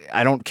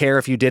 I don't care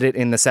if you did it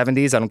in the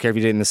 70s. I don't care if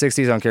you did it in the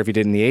 60s. I don't care if you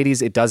did it in the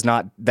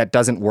 80s. That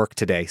doesn't work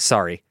today.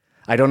 Sorry.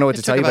 I don't know what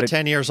to tell you. About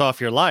 10 years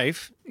off your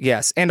life.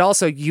 Yes. And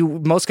also,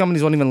 most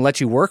companies won't even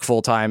let you work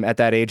full-time at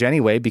that age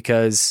anyway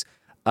because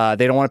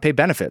they don't want to pay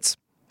benefits.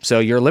 So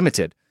you're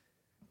limited.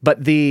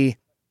 But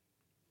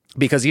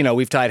because,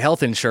 we've tied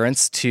health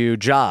insurance to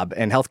job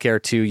and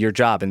healthcare to your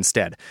job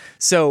instead.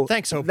 So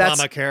thanks,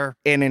 That's Obamacare.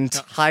 an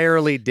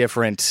entirely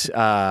different,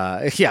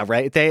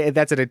 right.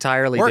 That's an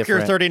entirely Work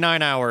different. your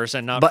 39 hours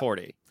and not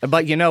 40.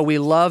 But, we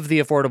love the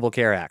Affordable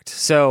Care Act.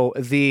 So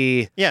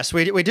Yes,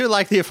 we do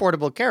like the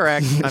Affordable Care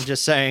Act. I'm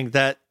just saying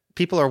that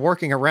people are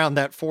working around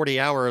that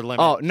 40-hour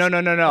limit. Oh, no.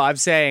 I'm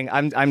saying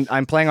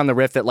I'm playing on the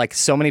riff that like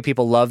so many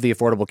people love the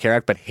Affordable Care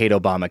Act but hate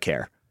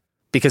Obamacare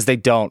because they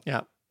don't.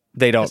 Yeah.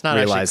 They don't it's not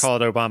realize actually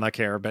called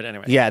Obamacare, but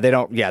anyway. Yeah, they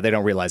don't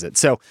realize it.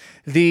 So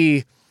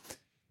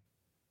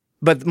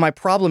but my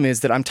problem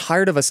is that I'm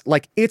tired of us,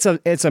 like, it's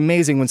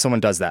amazing when someone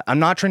does that. I'm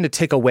not trying to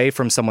take away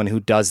from someone who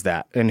does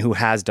that and who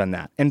has done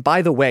that. And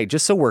by the way,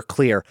 just so we're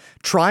clear,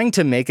 trying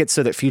to make it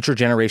so that future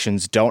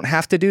generations don't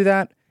have to do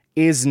that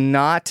is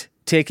not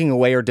taking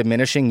away or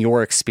diminishing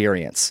your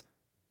experience.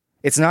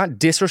 It's not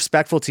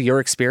disrespectful to your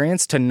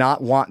experience to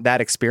not want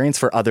that experience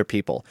for other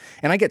people.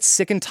 And I get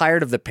sick and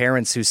tired of the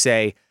parents who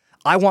say,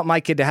 I want my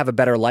kid to have a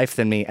better life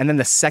than me. And then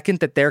the second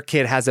that their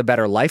kid has a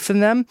better life than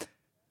them,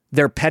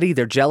 they're petty,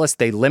 they're jealous,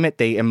 they limit,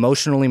 they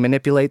emotionally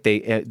manipulate,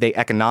 they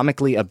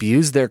economically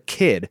abuse their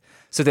kid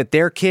so that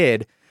their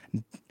kid,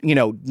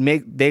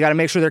 they got to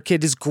make sure their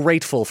kid is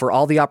grateful for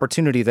all the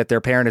opportunity that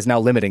their parent is now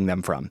limiting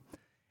them from.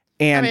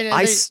 And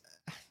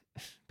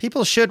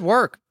people should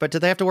work, but do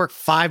they have to work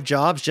 5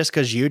 jobs just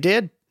because you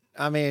did?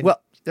 I mean,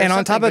 well, and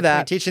on top of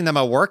that, teaching them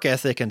a work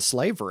ethic and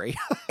slavery.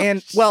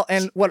 what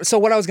I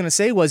was going to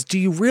say was, do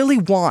you really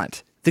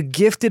want the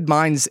gifted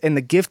minds and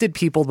the gifted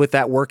people with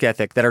that work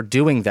ethic that are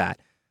doing that?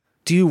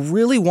 Do you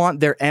really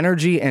want their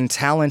energy and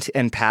talent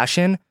and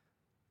passion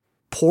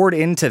poured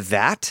into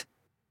that?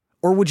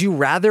 Or would you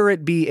rather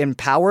it be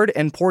empowered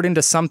and poured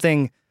into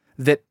something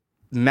that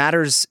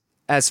matters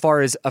as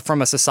far as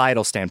from a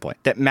societal standpoint,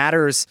 that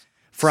matters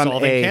from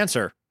solving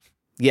cancer?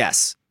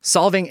 Yes,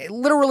 solving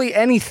literally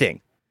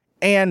anything.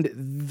 And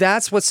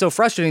that's what's so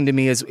frustrating to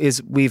me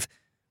is we've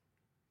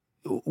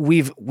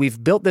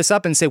built this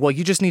up and say, well,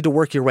 you just need to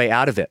work your way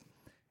out of it.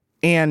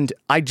 And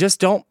I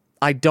don't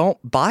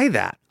buy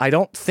that. I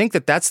don't think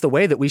that that's the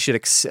way that we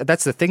should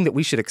that's the thing that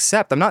we should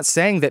accept. I'm not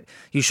saying that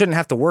you shouldn't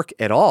have to work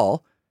at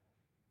all.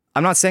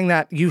 I'm not saying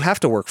that you have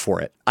to work for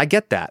it. I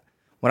get that.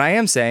 What I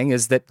am saying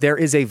is that there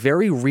is a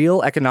very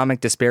real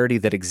economic disparity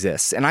that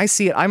exists. And I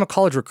see it. I'm a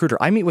college recruiter.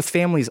 I meet with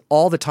families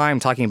all the time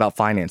talking about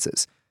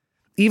finances.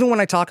 Even when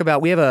I talk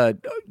about,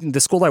 the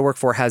school I work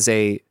for has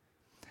a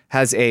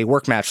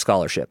work match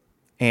scholarship.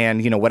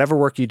 And, whatever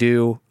work you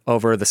do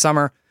over the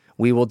summer,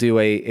 we will do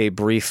a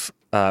brief,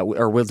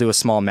 or we'll do a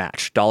small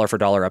match, dollar for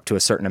dollar up to a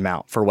certain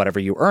amount for whatever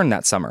you earn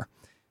that summer.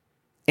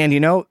 And,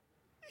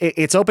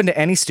 it's open to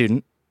any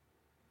student.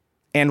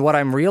 And what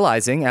I'm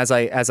realizing as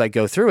I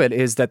go through it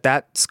is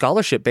that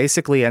scholarship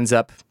basically ends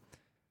up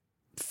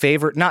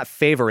not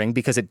favoring,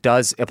 because it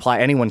does apply.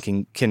 Anyone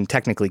can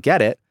technically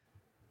get it.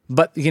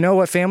 But you know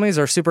what families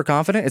are super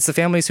confident? It's the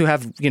families who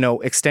have,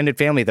 extended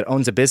family that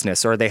owns a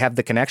business, or they have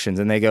the connections,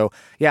 and they go,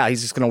 yeah,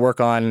 he's just going to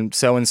work on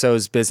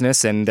so-and-so's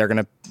business, and they're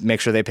going to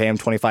make sure they pay him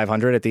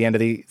 $2,500 at the end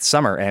of the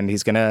summer, and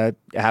he's going to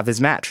have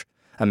his match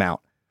amount.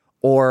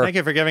 Or thank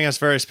you for giving us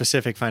very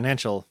specific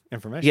financial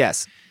information.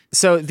 Yes.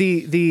 So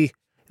the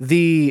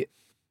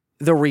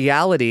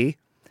reality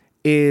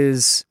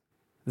is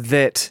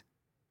that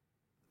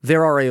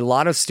there are a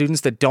lot of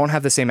students that don't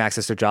have the same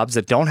access to jobs,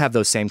 that don't have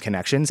those same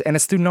connections, and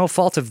it's through no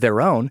fault of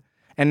their own.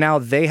 And now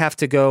they have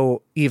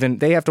to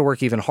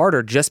work even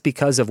harder just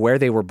because of where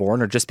they were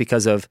born, or just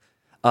because of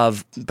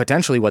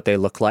potentially what they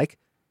look like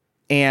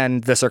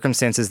and the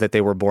circumstances that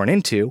they were born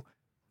into.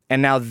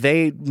 And now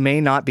they may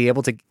not be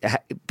able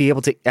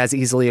to as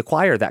easily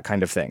acquire that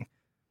kind of thing.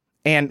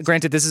 And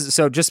granted, this is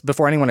so. Just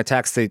before anyone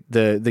attacks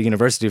the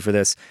university for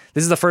this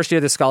is the first year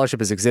this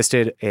scholarship has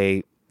existed.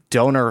 A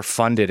donor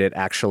funded it,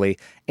 actually,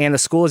 and the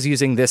school is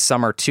using this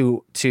summer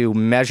to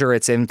measure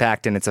its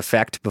impact and its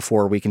effect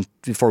before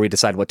we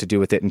decide what to do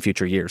with it in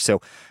future years.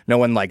 So no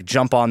one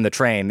jump on the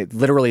train.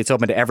 Literally, it's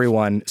open to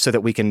everyone so that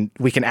we can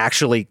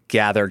actually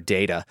gather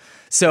data.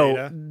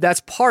 So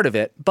that's part of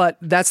it, but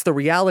that's the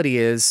reality.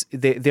 Is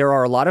there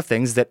are a lot of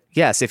things that,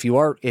 yes, if you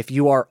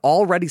are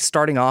already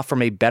starting off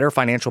from a better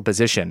financial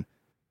position,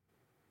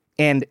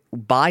 and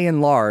by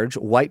and large,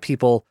 white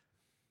people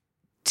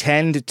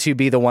tend to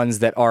be the ones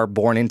that are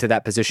born into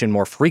that position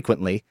more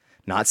frequently.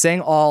 Not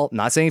saying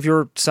if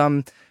you're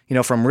some,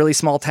 from really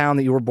small town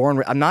that you were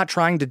born. I'm not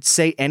trying to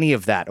say any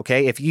of that.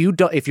 Okay. If your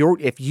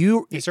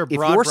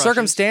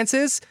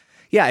circumstances,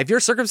 if your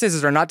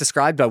circumstances are not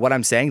described by what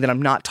I'm saying, then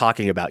I'm not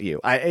talking about you.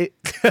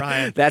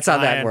 That's how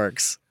that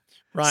works.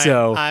 Ryan,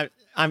 so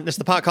it's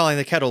the pot calling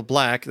the kettle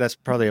black. That's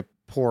probably a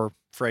poor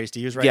phrase to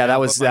use right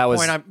now. That's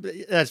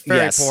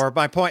very poor.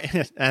 My point,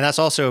 and that's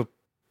also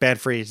bad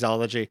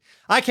phraseology.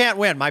 I can't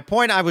win. My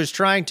point I was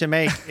trying to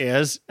make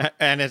is,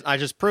 and I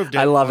just proved it.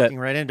 I love it.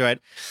 Right into it,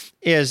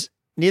 is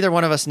neither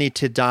one of us need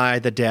to die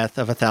the death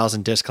of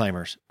 1,000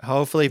 disclaimers.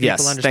 Hopefully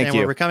people understand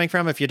where we're coming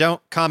from. If you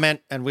don't,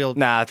 comment and we'll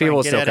people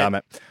will still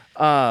comment.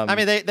 I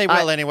mean, they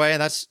will anyway,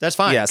 and that's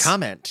fine. Yes.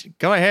 Comment.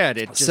 Go ahead.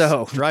 It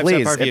just drives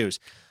up our views.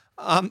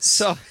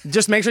 So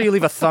just make sure you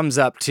leave a thumbs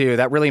up too.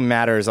 That really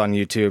matters on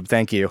YouTube.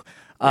 Thank you.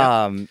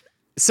 Yeah.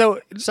 So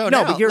no,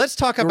 now, but let's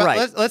talk about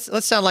right.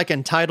 let's sound like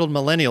entitled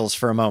millennials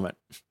for a moment.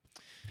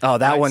 Oh,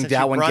 that Right, one since you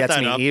brought gets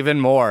that me up. even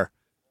more.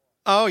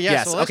 Oh yeah.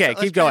 Yes. So let's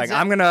keep going.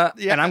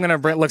 transition- I'm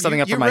gonna look something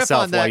up you for riff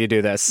myself on that. while you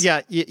do this.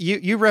 Yeah,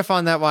 you riff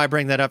on that while I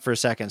bring that up for a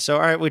second. So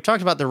all right, we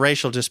talked about the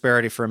racial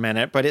disparity for a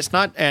minute, but it's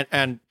not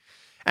and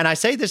I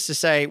say this to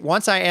say,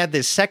 once I add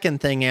this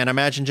second thing in,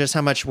 imagine just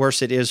how much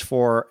worse it is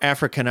for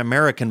African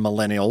American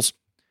millennials.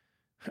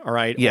 All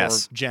right.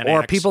 Yes. Or Gen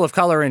or X. people of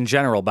color in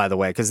general, by the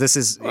way, because this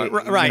is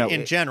Right,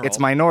 in general. It's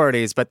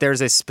minorities, but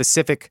there's a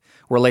specific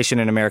relation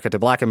in America to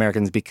Black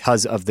Americans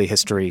because of the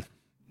history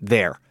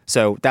there.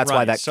 So that's why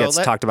Right, that so gets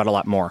talked about a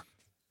lot more.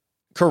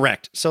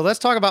 Correct. So let's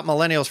talk about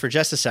millennials for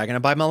just a second.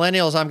 And by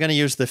millennials, I'm going to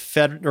use the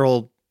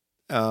federal,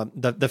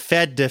 the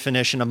Fed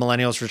definition of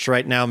millennials, which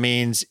right now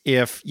means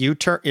if you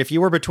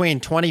were between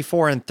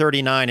 24 and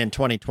 39 in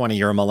 2020,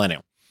 you're a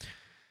millennial.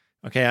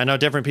 Okay, I know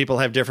different people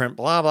have different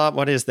blah blah.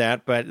 What is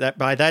that? But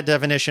by that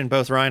definition,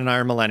 both Ryan and I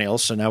are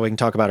millennials. So now we can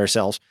talk about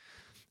ourselves.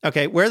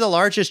 Okay, we're the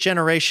largest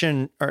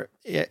generation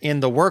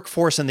in the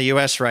workforce in the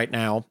U.S. right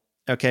now.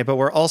 Okay, but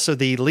we're also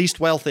the least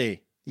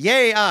wealthy.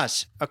 Yay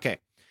us! Okay.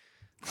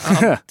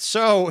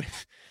 So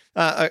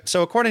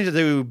according to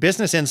the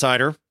Business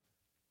Insider,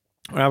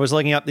 when I was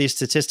looking up these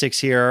statistics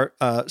here,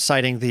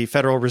 citing the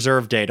Federal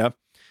Reserve data,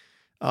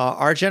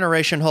 our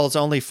generation holds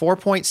only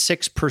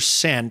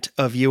 4.6%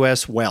 of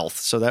U.S. wealth.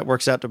 So that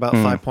works out to about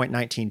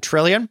 5.19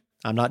 trillion.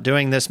 I'm not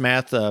doing this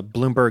math.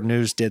 Bloomberg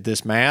News did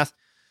this math.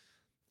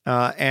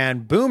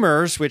 And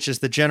boomers, which is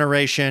the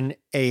generation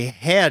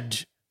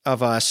ahead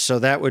of us, so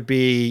that would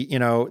be,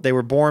 they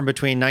were born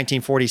between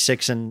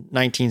 1946 and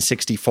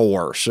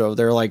 1964. So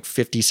they're like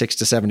 56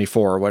 to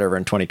 74 or whatever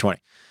in 2020.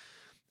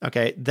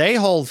 Okay, they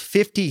hold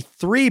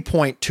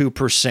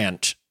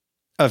 53.2%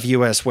 of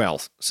U.S.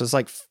 wealth. So it's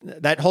like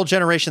that whole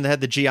generation that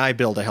had the GI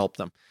Bill to help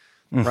them,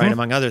 right,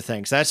 among other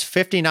things. That's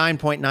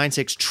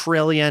 $59.96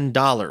 trillion.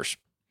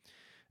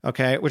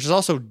 Okay, which is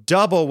also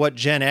double what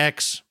Gen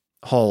X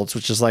holds,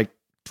 which is like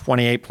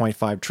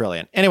 28.5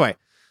 trillion. Anyway,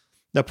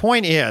 the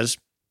point is,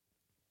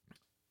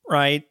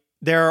 right,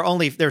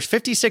 there's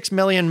 56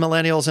 million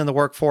millennials in the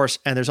workforce,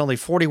 and there's only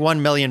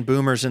 41 million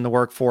boomers in the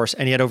workforce,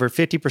 and yet over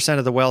 50%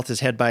 of the wealth is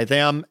held by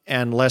them,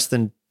 and less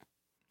than,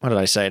 what did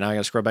I say? Now I got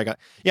to scroll back up.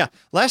 Yeah,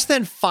 less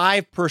than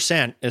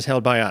 5% is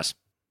held by us.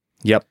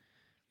 Yep.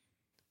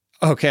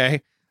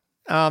 Okay.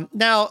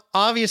 Now,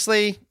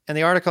 obviously, and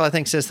the article I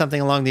think says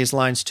something along these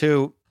lines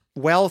too.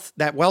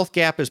 That wealth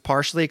gap is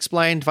partially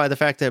explained by the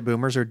fact that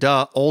boomers are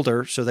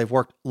older, so they've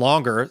worked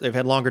longer. They've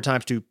had longer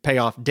times to pay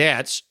off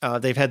debts.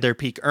 They've had their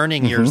peak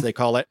earning years, they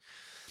call it.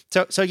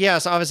 So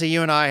yes, obviously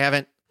you and I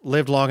haven't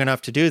lived long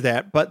enough to do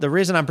that. But the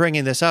reason I'm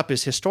bringing this up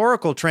is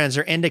historical trends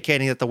are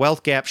indicating that the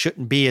wealth gap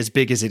shouldn't be as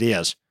big as it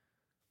is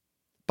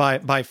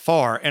by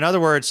far. In other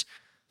words,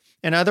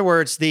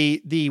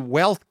 the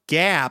wealth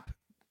gap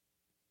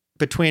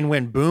between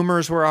when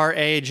boomers were our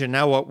age and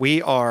now what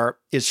we are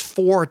is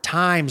 4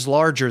 times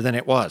larger than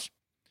it was.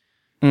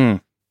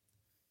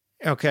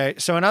 Okay.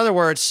 So in other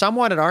words,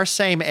 someone at our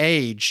same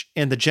age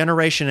in the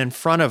generation in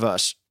front of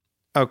us,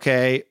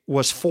 okay,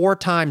 was 4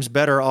 times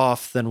better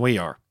off than we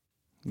are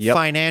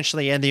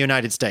financially in the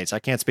United States. I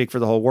can't speak for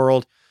the whole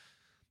world.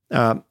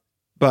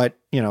 But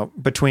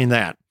between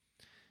that,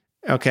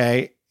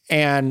 okay.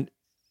 And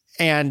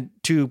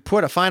to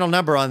put a final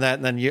number on that,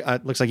 and then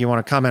it looks like you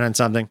want to comment on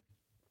something.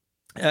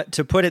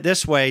 To put it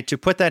this way, to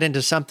put that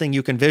into something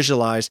you can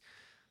visualize,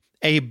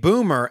 a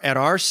boomer at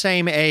our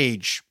same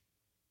age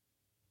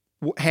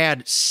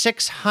had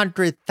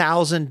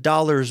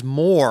 $600,000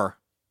 more.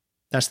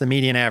 That's the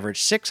median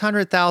average.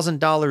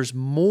 $600,000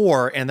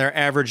 more in their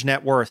average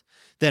net worth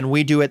than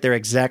we do at their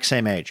exact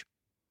same age.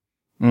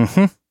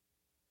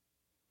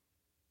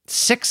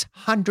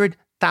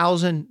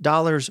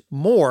 $600,000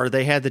 more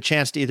they had the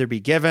chance to either be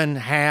given,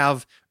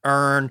 have,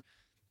 earn,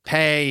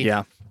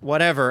 pay,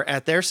 whatever,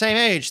 at their same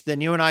age than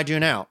you and I do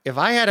now. If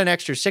I had an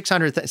extra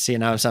see,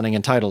 now I'm sounding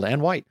entitled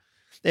and white.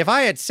 If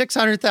I had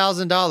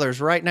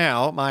 $600,000 right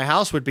now, my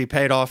house would be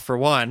paid off for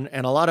one,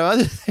 and a lot of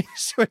other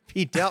things would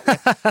be dealt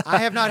with. I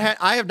have not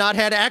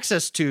had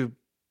access to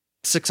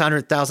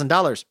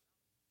 $600,000.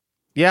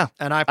 Yeah.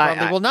 And I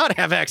probably will not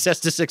have access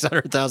to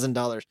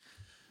 $600,000.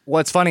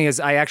 What's funny is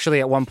I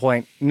actually at one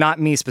point, not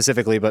me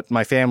specifically, but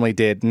my family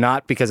did,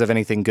 not because of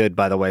anything good,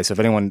 by the way. So if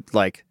anyone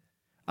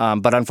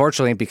but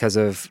unfortunately because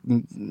of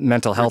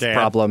mental health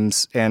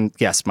problems, and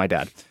yes, my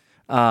dad.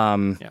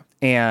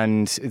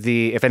 And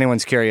if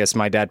anyone's curious,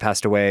 my dad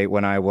passed away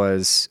when I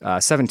was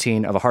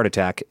 17 of a heart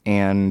attack,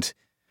 and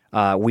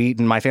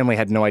my family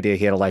had no idea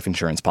he had a life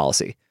insurance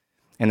policy,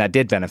 and that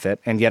did benefit.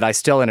 And yet I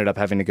still ended up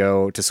having to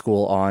go to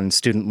school on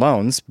student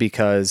loans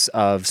because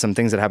of some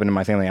things that happened in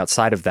my family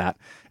outside of that.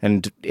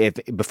 And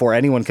before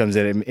anyone comes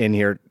in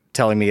here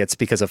telling me it's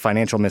because of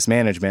financial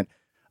mismanagement,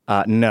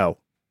 no,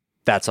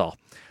 that's all.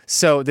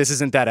 So this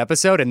isn't that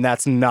episode, and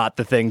that's not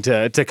the thing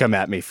to come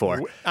at me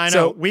for. I know.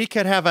 So, we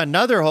could have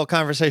another whole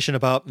conversation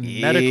about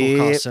medical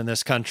costs in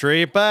this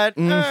country, but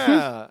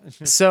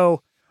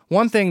so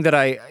one thing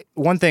I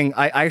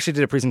actually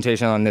did a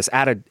presentation on this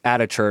at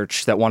a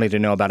church that wanted to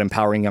know about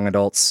empowering young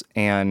adults,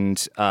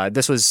 and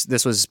this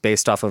was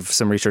based off of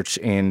some research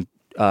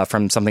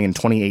from something in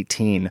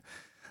 2018. In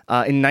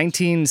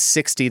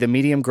 1960, the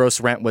median gross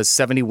rent was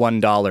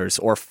 $71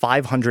 or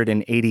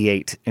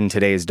 $588 in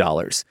today's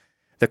dollars.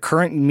 The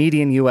current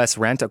median U.S.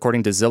 rent,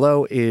 according to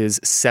Zillow, is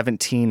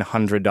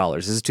 $1,700.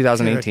 This is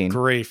 2018. Good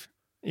grief.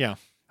 Yeah.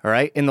 All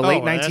right. In the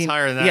late that's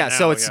higher than that yeah, now,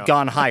 so it's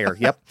gone higher.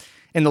 Yep.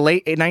 In the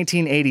late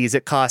 1980s,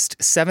 it cost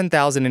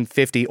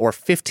 $7,050 or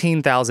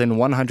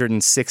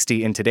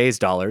 $15,160 in today's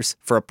dollars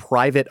for a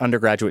private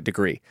undergraduate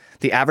degree.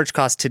 The average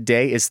cost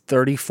today is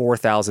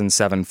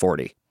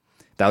 $34,740.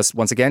 That was,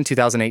 once again,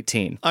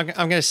 2018. I'm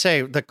going to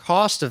say the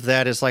cost of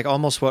that is like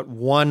almost what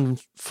one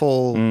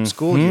full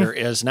school year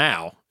is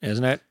now,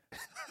 isn't it?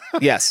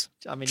 Yes.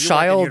 I mean, you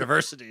work in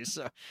universities.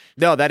 So.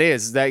 No, that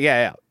is.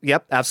 Yeah.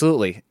 Yep,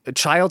 absolutely.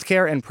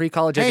 Childcare and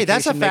pre-college education. Hey,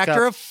 that's a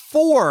factor of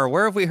 4.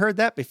 Where have we heard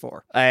that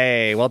before?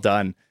 Hey, well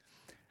done.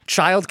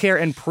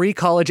 Childcare and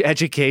pre-college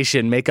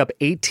education make up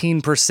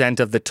 18%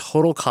 of the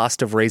total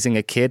cost of raising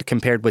a kid,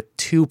 compared with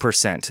 2%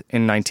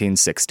 in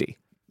 1960.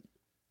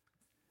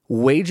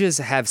 Wages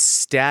have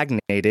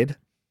stagnated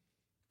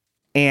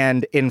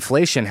and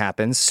inflation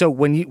happens. So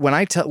when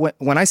I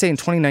say in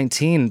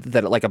 2019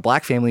 that like a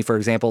black family, for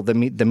example, the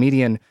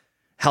median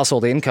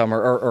household income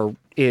or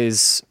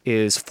is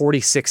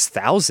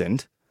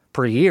 $46,000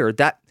 per year,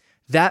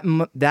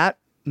 that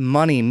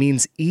money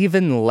means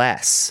even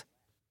less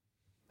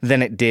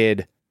than it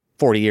did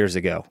 40 years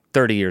ago,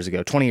 30 years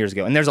ago, 20 years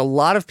ago. And there's a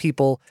lot of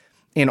people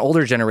in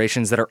older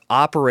generations that are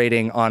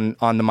operating on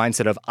the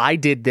mindset of, I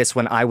did this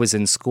when I was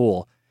in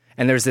school.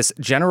 And there's this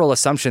general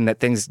assumption that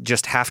things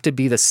just have to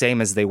be the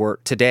same as they were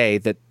today,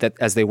 that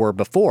as they were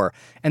before.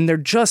 And they're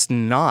just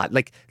not.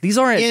 Like, these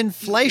aren't...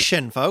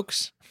 Inflation,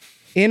 folks.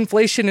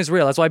 Inflation is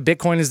real. That's why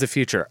Bitcoin is the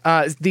future.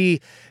 Well,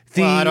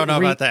 I don't know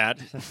about that.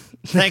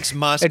 Thanks,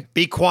 Musk.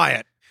 Be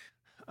quiet.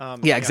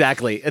 Yeah,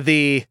 exactly.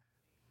 The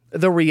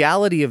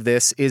reality of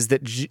this is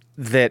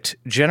that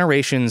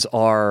generations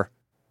are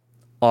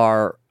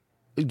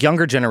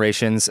younger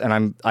generations,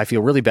 and I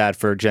feel really bad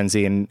for Gen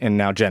Z and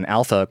now Gen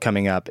Alpha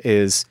coming up,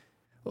 is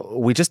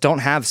we just don't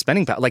have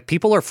spending power. Like,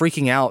 people are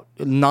freaking out.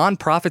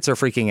 Nonprofits are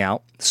freaking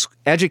out.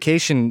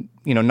 Education,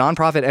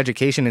 nonprofit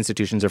education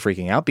institutions are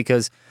freaking out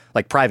because,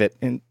 like private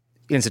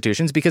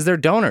institutions, because their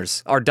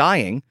donors are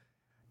dying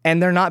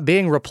and they're not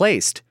being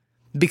replaced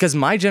because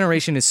my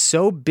generation is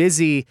so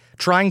busy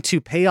trying to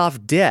pay off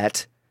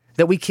debt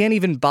that we can't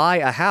even buy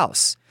a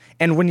house.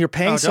 And when you're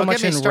paying so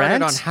much in rent... Don't get me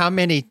started on how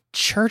many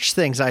church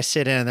things I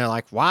sit in and they're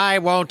like, why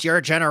won't your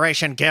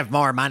generation give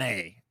more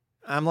money?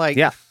 I'm like...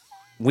 Yeah,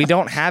 we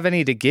don't have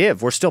any to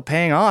give. We're still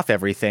paying off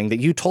everything that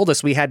you told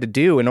us we had to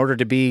do in order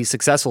to be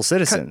successful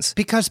citizens.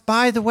 Because,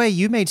 by the way,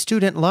 you made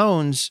student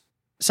loans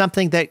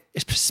something that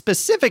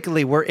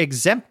specifically were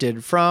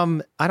exempted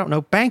from, I don't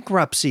know,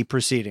 bankruptcy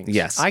proceedings.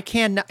 Yes. I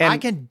can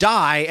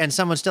die and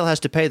someone still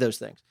has to pay those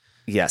things.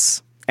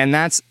 Yes. And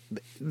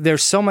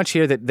there's so much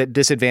here that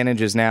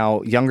disadvantages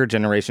now younger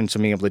generations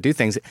from being able to do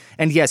things.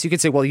 And yes, you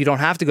could say, well, you don't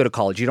have to go to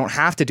college. You don't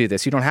have to do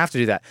this. You don't have to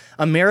do that.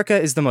 America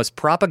is the most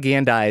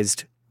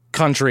propagandized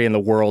country in the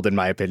world, in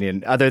my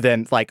opinion, other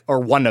than or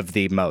one of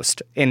the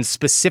most in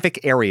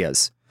specific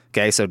areas.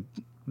 Okay. So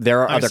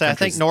there are other countries. I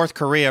think North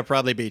Korea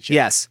probably beat you.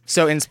 Yes.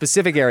 So in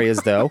specific areas,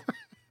 though,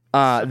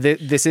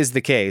 this is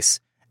the case.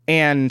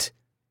 And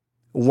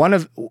one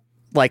of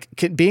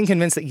being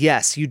convinced that,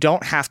 yes, you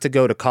don't have to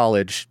go to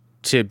college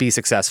to be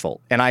successful.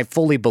 And I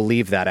fully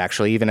believe that,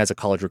 actually, even as a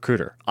college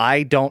recruiter.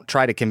 I don't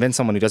try to convince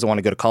someone who doesn't want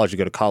to go to college to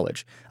go to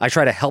college. I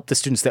try to help the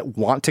students that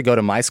want to go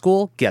to my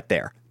school get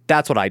there.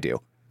 That's what I do.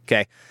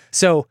 Okay.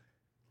 So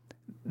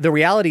the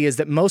reality is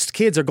that most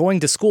kids are going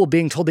to school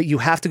being told that you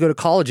have to go to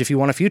college if you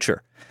want a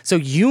future. So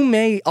you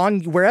may,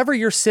 on wherever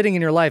you're sitting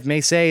in your life,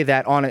 may say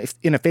that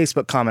in a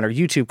Facebook comment or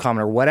YouTube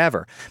comment or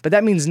whatever, but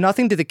that means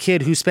nothing to the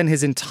kid who spent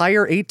his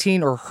entire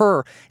 18 or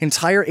her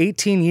entire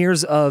 18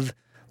 years of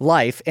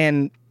life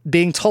and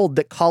being told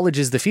that college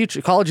is the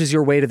future. College is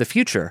your way to the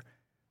future.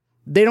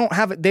 They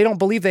don't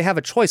believe they have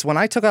a choice. When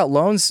I took out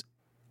loans,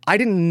 I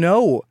didn't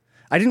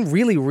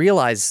really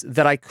realize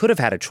that I could have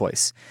had a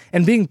choice.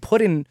 And being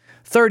put in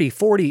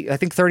 40, I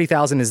think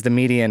 30,000 is the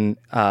median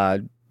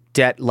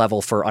debt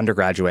level for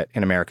undergraduate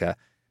in America.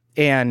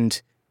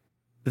 And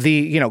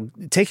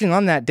taking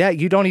on that debt,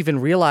 you don't even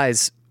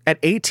realize at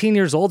 18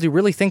 years old, you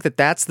really think that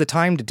that's the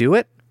time to do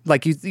it?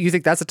 Like you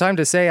think that's the time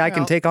to say, I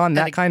can take on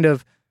that kind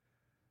of...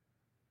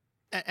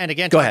 And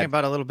again, talking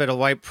about a little bit of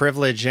white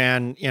privilege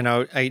and,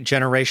 a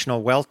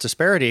generational wealth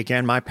disparity.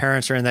 Again, my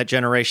parents are in that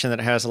generation that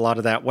has a lot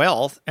of that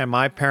wealth. And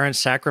my parents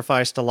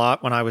sacrificed a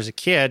lot when I was a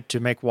kid to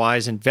make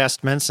wise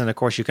investments. And of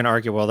course, you can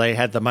argue, well, they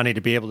had the money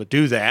to be able to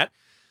do that.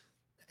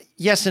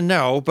 Yes and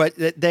no, but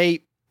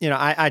they,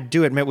 I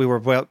do admit we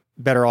were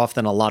better off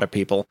than a lot of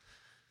people.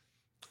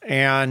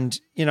 And,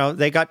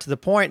 they got to the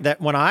point that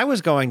when I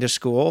was going to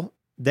school,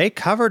 they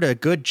covered a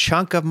good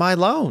chunk of my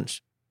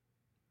loans,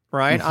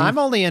 right? Mm-hmm. I'm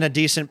only in a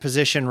decent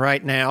position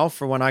right now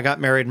for when I got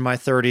married in my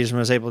 30s and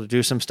was able to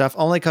do some stuff,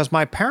 only because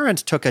my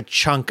parents took a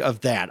chunk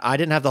of that. I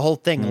didn't have the whole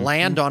thing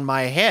land on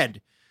my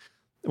head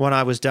when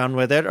I was done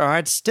with it, or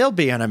I'd still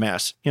be in a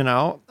mess.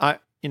 I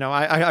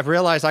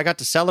realized I got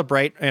to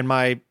celebrate in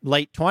my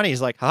late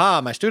 20s, like,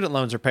 my student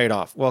loans are paid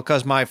off. Well,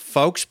 because my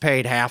folks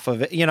paid half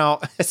of it,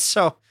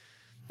 so,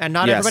 and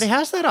not everybody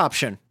has that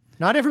option.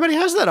 Not everybody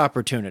has that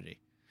opportunity.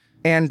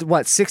 And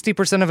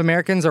 60% of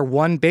Americans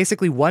are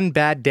basically one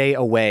bad day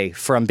away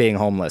from being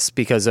homeless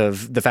because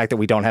of the fact that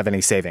we don't have any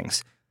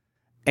savings.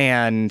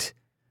 And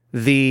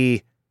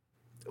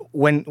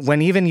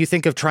when even you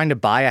think of trying to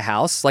buy a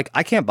house, like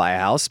I can't buy a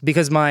house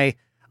because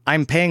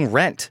I'm paying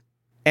rent.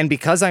 And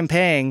because I'm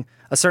paying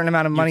a certain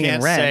amount of money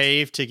in rent,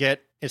 save to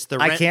get, it's the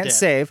rent I can't debt.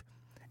 save.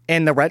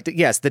 And the rent,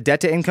 yes, the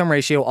debt to income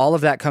ratio, all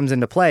of that comes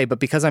into play. But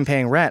because I'm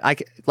paying rent, I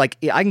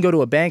can go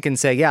to a bank and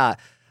say,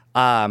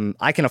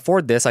 I can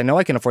afford this. I know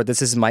I can afford this.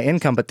 This is my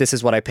income, but this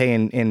is what I pay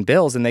in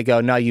bills. And they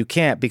go, no, you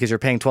can't because you're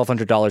paying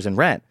 $1,200 in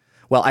rent.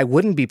 Well, I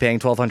wouldn't be paying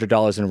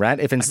 $1,200 in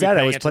rent if instead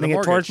I was putting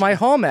it towards my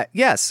home.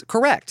 Yes,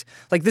 correct.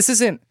 Like this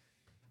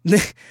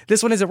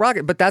one isn't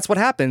rocket, but that's what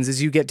happens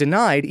is you get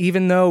denied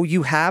even though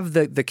you have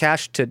the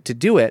cash to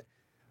do it.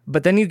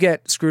 But then you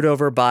get screwed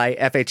over by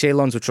FHA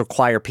loans, which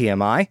require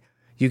PMI.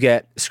 You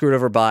get screwed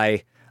over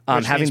by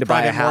having to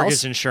buy a house.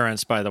 Mortgage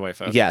insurance, by the way,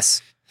 folks.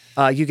 Yes.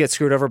 You get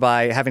screwed over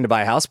by having to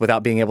buy a house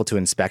without being able to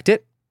inspect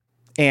it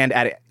and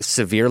at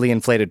severely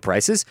inflated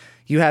prices.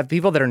 You have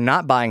people that are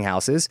not buying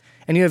houses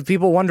and you have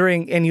people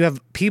wondering, and you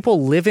have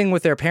people living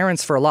with their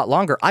parents for a lot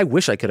longer. I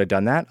wish I could have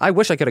done that. I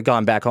wish I could have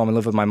gone back home and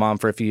lived with my mom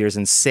for a few years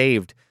and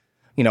saved,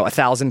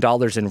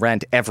 $1,000 in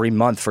rent every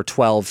month for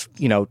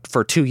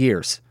for 2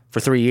 years, for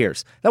 3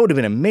 years. That would have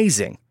been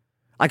amazing.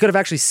 I could have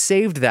actually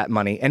saved that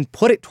money and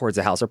put it towards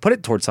a house or put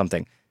it towards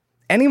something.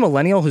 Any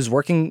millennial who's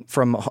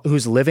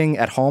living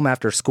at home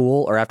after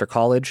school or after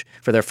college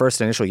for their first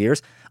initial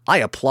years, I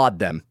applaud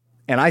them.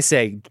 And I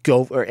say,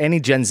 go, or any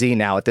Gen Z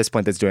now at this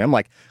point that's doing it, I'm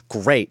like,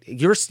 great.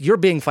 You're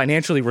being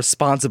financially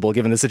responsible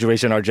given the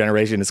situation our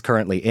generation is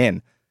currently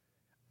in.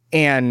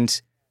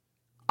 And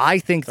I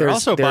think they're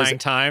also buying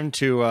time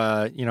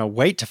to,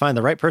 wait to find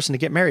the right person to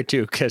get married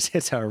to, because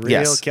it's a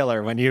real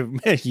killer when you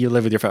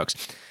live with your folks.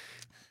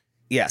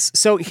 Yes.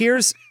 So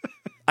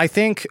I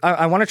think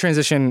I want to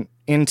transition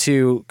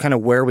into kind of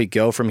where we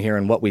go from here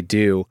and what we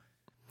do.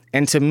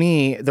 And to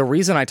me, the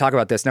reason I talk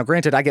about this, now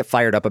granted, I get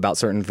fired up about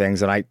certain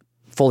things and I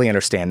fully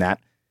understand that.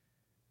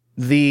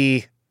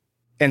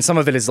 And some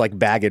of it is like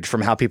baggage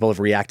from how people have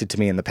reacted to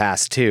me in the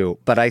past too.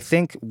 But I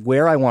think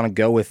where I want to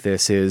go with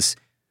this is,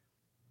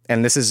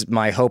 and this is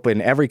my hope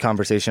in every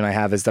conversation I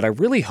have, is that I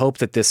really hope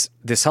that this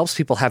helps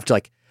people have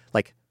like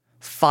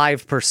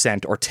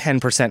 5% or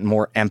 10%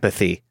 more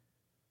empathy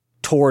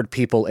toward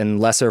people in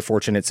lesser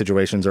fortunate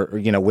situations, or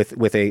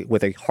with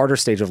a harder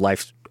stage of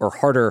life or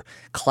harder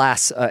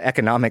class,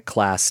 economic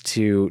class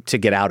to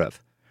get out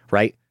of,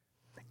 right?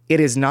 It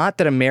is not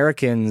that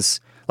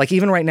Americans, like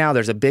even right now,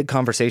 there's a big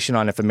conversation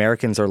on if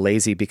Americans are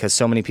lazy because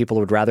so many people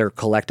would rather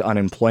collect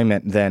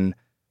unemployment than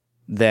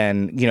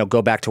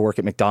go back to work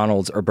at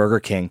McDonald's or Burger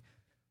King.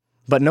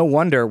 But no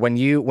wonder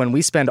when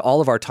we spend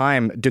all of our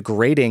time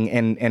degrading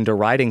and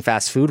deriding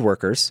fast food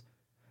workers,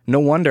 no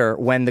wonder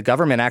when the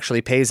government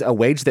actually pays a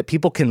wage that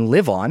people can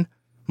live on,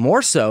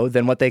 more so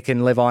than what they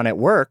can live on at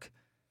work,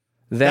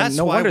 then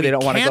no wonder they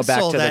don't want to go back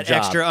to the job. That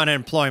extra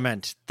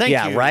unemployment. Thank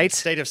you. Right?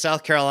 State of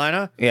South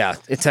Carolina. Yeah,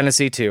 it's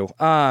Tennessee too.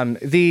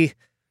 If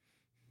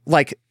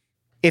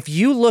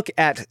you look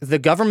at the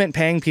government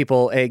paying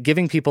people,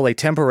 giving people a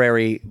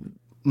temporary,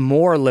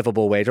 more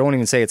livable wage, I won't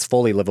even say it's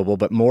fully livable,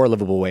 but more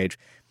livable wage,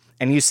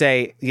 and you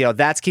say,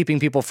 that's keeping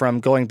people from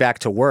going back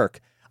to work,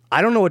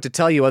 I don't know what to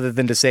tell you other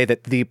than to say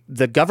that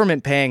the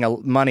government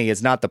paying money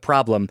is not the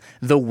problem.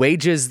 The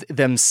wages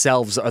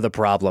themselves are the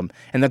problem.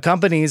 And the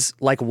companies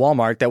like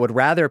Walmart that would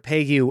rather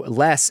pay you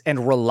less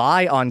and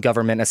rely on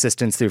government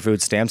assistance through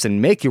food stamps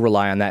and make you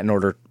rely on that in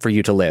order for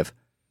you to live.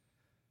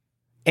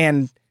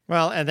 And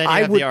then you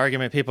have the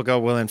argument, people go,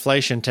 well,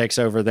 inflation takes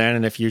over then,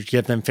 and if you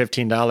give them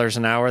 $15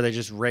 an hour, they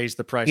just raise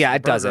the price. Yeah,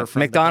 it doesn't.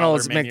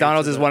 McDonald's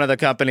is one of the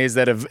companies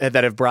that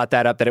have brought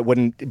that up, that it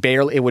would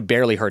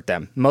barely hurt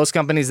them. Most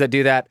companies that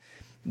do that,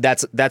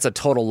 that's a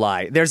total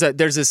lie. There's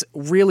this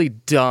really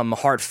dumb,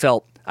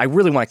 heartfelt, I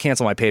really want to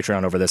cancel my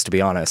Patreon over this, to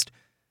be honest.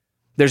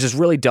 There's this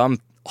really dumb,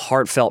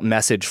 heartfelt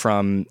message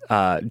from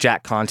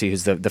Jack Conte,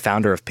 who's the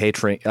founder of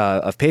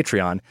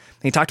Patreon. And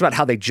he talked about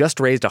how they just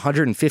raised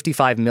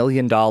 $155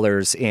 million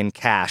in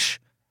cash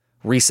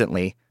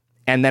recently,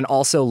 and then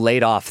also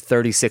laid off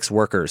 36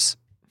 workers.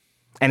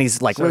 And he's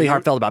really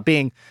heartfelt about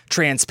being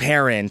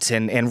transparent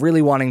and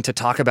really wanting to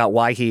talk about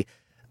why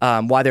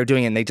they're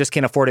doing it. And they just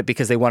can't afford it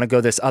because they want to go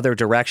this other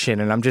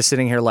direction. And I'm just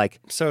sitting here like,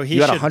 so he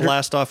should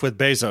blast off with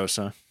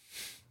Bezos, huh?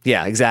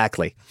 Yeah,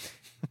 exactly.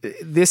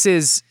 This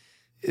is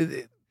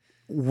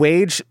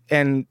wage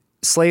and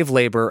slave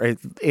labor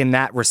in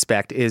that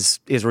respect is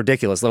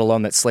ridiculous, let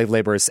alone that slave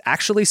labor is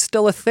actually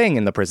still a thing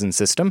in the prison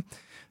system.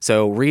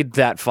 So read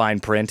that fine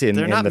print in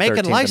the 13th Amendment. They're not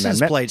making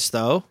license plates,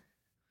 though.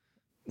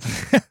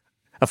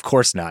 Of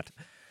course not.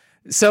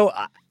 So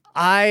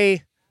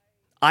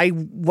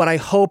what I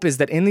hope is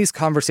that in these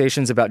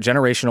conversations about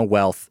generational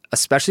wealth,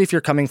 especially if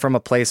you're coming from a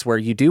place where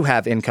you do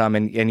have income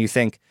and you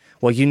think,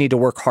 well, you need to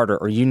work harder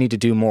or you need to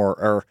do more,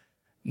 or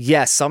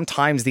yes,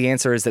 sometimes the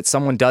answer is that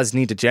someone does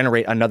need to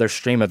generate another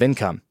stream of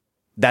income.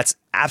 That's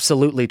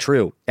absolutely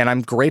true. And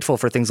I'm grateful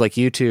for things like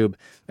YouTube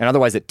and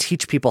otherwise that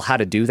teach people how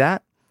to do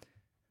that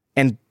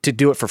and to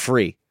do it for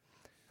free.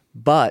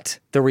 But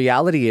the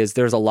reality is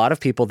there's a lot of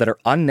people that are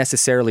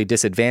unnecessarily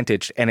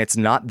disadvantaged and it's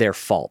not their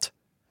fault.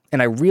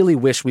 And I really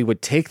wish we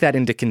would take that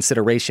into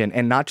consideration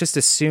and not just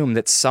assume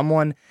that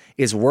someone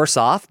is worse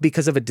off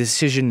because of a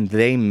decision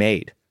they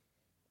made.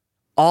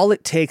 All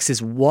it takes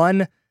is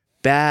one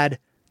bad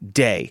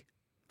day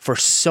for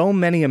so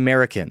many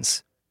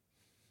Americans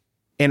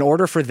in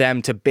order for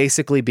them to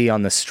basically be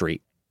on the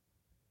street.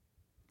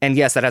 And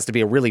yes, that has to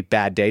be a really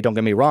bad day, don't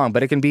get me wrong,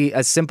 but it can be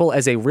as simple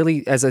as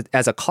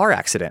a car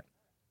accident.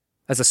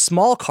 As a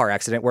small car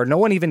accident where no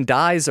one even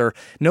dies or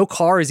no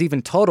car is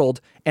even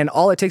totaled, and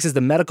all it takes is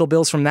the medical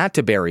bills from that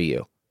to bury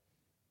you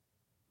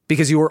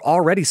because you were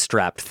already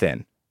strapped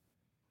thin.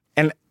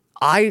 And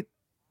I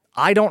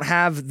don't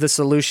have the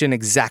solution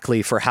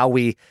exactly for how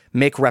we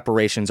make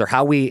reparations or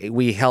how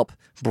we help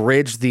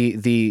bridge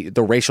the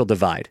racial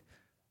divide.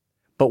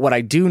 But what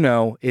I do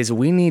know is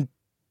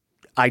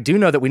I do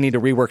know that we need to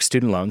rework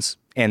student loans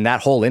and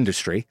that whole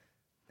industry.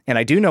 And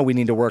I do know we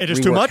need to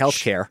rework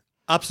healthcare.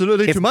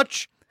 Absolutely too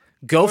much.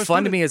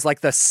 GoFundMe is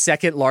like the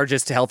second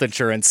largest health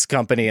insurance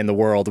company in the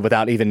world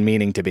without even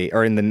meaning to be,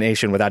 or in the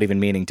nation without even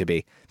meaning to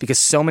be, because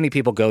so many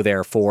people go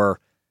there to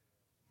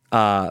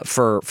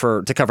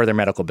cover their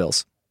medical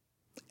bills.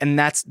 And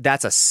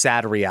that's a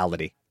sad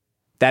reality.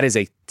 That is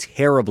a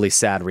terribly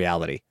sad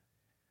reality.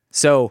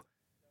 So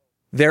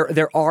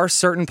there are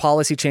certain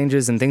policy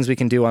changes and things we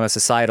can do on a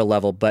societal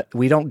level, but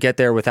we don't get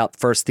there without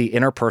first the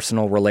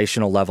interpersonal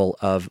relational level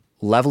of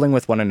leveling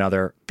with one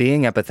another,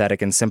 being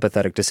empathetic and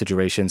sympathetic to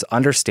situations,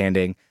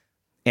 understanding,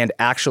 and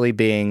actually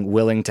being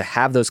willing to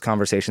have those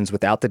conversations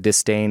without the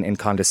disdain and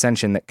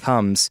condescension that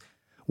comes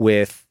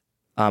with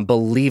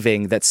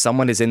believing that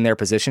someone is in their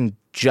position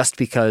just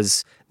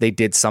because they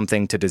did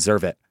something to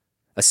deserve it.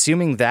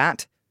 Assuming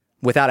that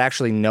without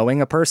actually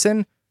knowing a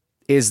person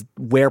is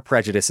where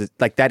prejudice is,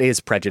 like that is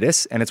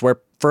prejudice, and it's where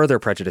further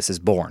prejudice is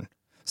born.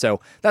 So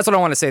that's what I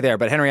want to say there.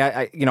 But Henry,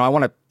 I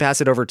want to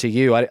pass it over to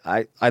you.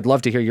 I'd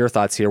love to hear your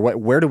thoughts here.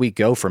 Where do we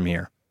go from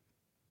here?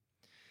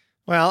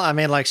 Well, I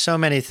mean, like so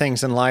many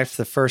things in life,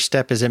 the first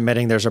step is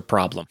admitting there's a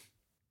problem,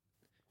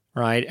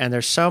 right? And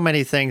there's so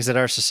many things that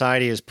our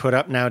society has put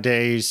up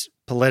nowadays,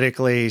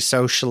 politically,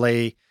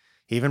 socially,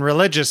 even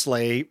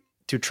religiously,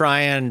 to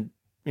try and,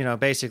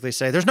 basically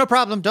say, there's no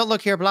problem, don't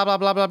look here, blah, blah,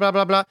 blah, blah, blah,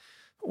 blah, blah.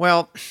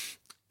 Well,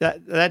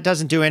 that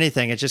doesn't do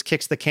anything. It just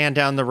kicks the can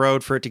down the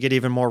road for it to get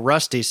even more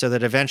rusty so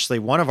that eventually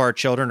one of our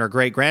children or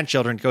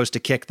great-grandchildren goes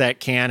to kick that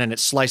can and it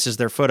slices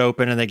their foot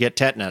open and they get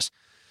tetanus.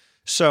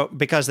 So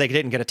because they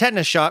didn't get a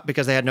tetanus shot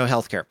because they had no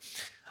health care.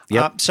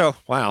 Yep.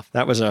 Wow,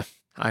 that was I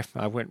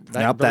went,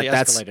 that yep, really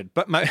escalated.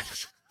 But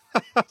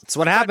that's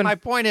what happened. My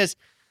point is,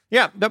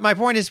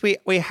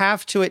 we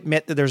have to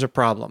admit that there's a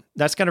problem.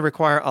 That's going to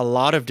require a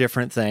lot of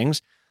different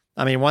things.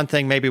 I mean, one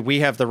thing maybe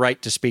we have the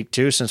right to speak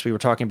to, since we were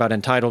talking about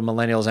entitled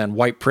millennials and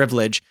white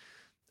privilege,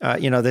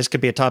 this could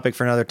be a topic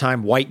for another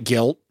time, white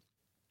guilt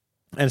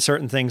and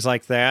certain things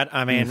like that.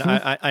 I mean,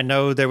 I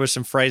know there was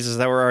some phrases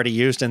that were already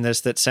used in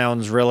this that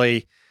sounds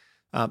really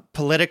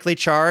politically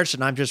charged,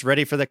 and I'm just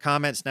ready for the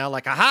comments now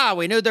like, aha,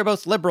 we knew they're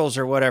both liberals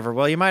or whatever.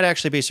 Well, you might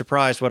actually be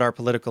surprised what our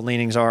political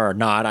leanings are or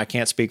not. I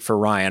can't speak for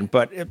Ryan,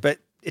 but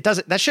it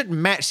doesn't, that shouldn't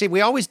match. See,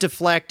 we always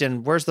deflect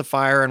and where's the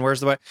fire and where's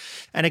the,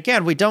 and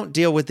again, we don't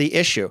deal with the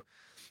issue.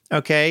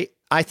 Okay.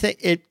 I think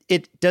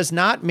it does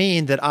not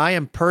mean that I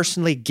am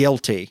personally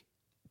guilty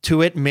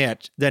to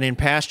admit that in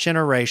past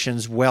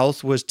generations,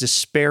 wealth was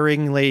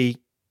despairingly,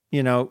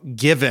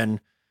 given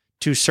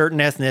to certain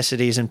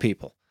ethnicities and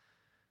people.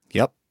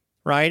 Yep.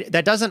 Right.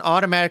 That doesn't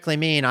automatically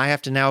mean I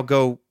have to now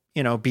go,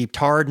 be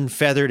tarred and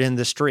feathered in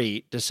the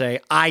street to say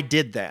I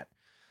did that.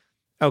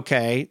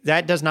 Okay,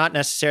 that does not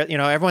necessarily,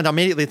 everyone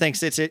immediately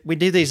thinks we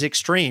do these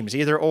extremes,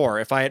 either or.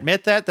 If I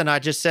admit that, then I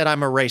just said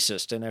I'm a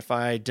racist. And if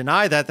I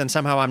deny that, then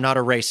somehow I'm not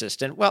a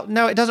racist. And well,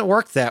 no, it doesn't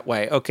work that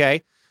way,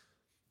 okay?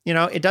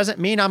 It doesn't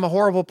mean I'm a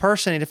horrible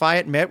person. And if I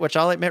admit, which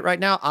I'll admit right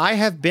now, I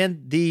have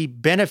been the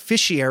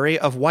beneficiary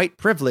of white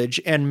privilege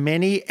in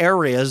many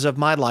areas of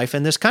my life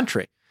in this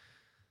country.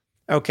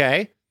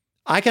 Okay,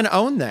 I can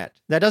own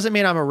that. That doesn't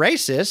mean I'm a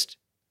racist,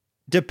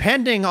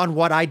 depending on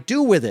what I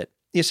do with it.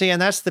 You see,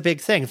 and that's the big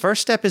thing.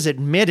 First step is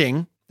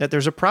admitting that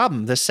there's a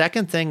problem. The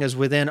second thing is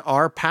within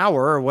our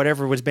power or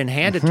whatever was been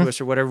handed to us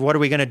or whatever, what are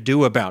we going to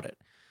do about it?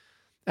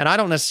 And I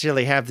don't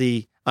necessarily have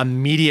the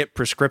immediate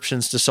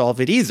prescriptions to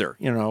solve it either.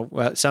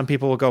 Some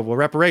people will go, well,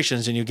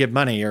 reparations and you give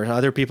money, or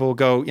other people will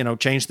go,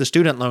 change the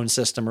student loan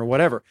system or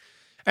whatever.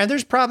 And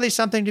there's probably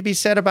something to be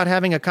said about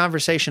having a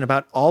conversation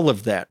about all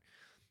of that.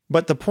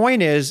 But the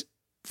point is,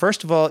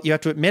 first of all, you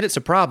have to admit it's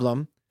a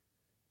problem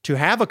to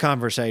have a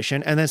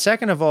conversation. And then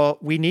second of all,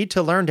 we need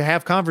to learn to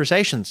have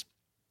conversations.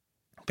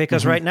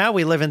 Because right now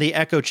we live in the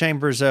echo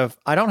chambers of,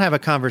 I don't have a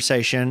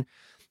conversation.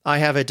 I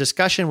have a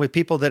discussion with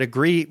people that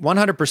agree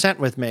 100%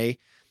 with me.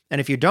 And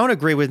if you don't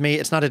agree with me,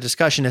 it's not a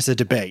discussion, it's a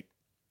debate.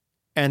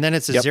 And then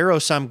it's a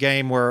zero-sum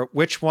game where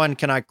which one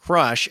can I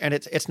crush? And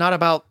it's not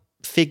about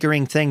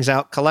figuring things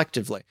out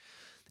collectively.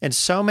 In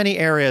so many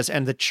areas,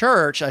 and the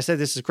church, I said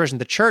this as a Christian,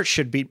 the church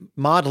should be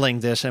modeling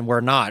this, and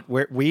we're not.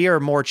 We are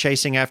more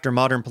chasing after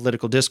modern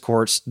political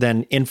discourse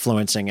than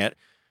influencing it.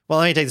 Well,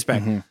 let me take this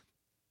back.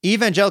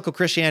 Evangelical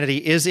Christianity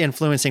is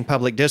influencing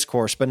public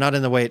discourse, but not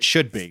in the way it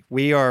should be.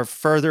 We are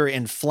further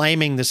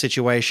inflaming the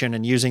situation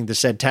and using the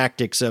said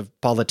tactics of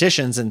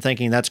politicians and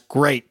thinking that's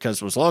great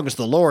because as long as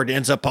the Lord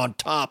ends up on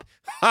top,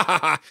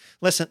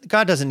 listen,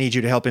 God doesn't need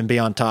you to help him be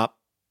on top.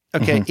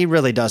 Okay, he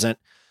really doesn't.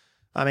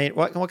 I mean,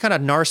 what kind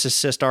of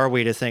narcissist are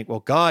we to think, well,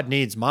 God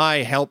needs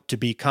my help to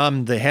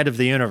become the head of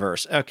the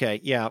universe? Okay,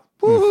 yeah,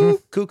 woo-hoo,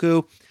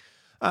 cuckoo.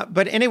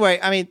 But anyway,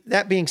 I mean,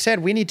 that being said,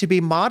 we need to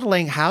be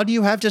modeling how do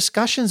you have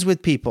discussions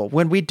with people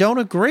when we don't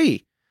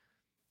agree,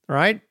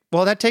 right?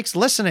 Well, that takes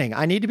listening.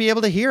 I need to be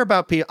able to hear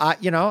about people.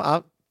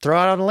 I'll throw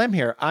out on a limb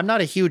here. I'm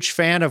not a huge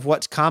fan of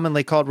what's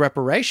commonly called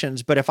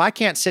reparations, but if I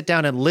can't sit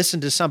down and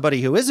listen to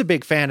somebody who is a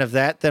big fan of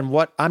that, then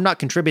I'm not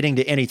contributing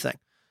to anything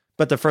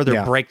but the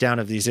further breakdown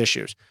of these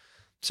issues.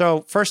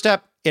 So first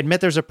step,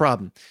 admit there's a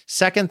problem.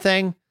 Second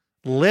thing,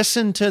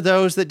 listen to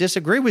those that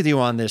disagree with you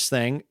on this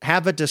thing.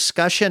 Have a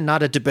discussion,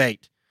 not a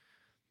debate.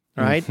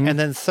 Right. And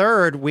then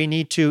third, we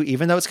need to,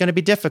 even though it's going to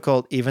be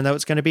difficult, even though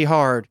it's going to be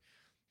hard,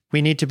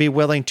 we need to be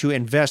willing to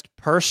invest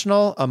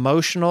personal,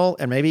 emotional,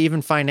 and maybe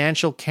even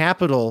financial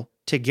capital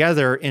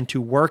together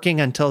into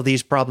working until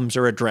these problems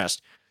are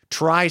addressed.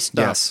 Try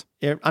stuff.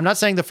 Yes. I'm not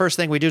saying the first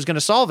thing we do is going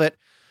to solve it,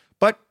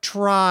 but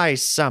try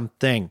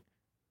something.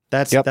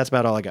 That's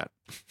about all I got.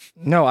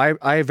 No,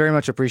 I very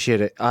much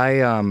appreciate it.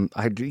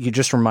 You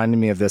just reminded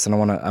me of this, and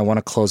I want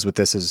to close with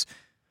this as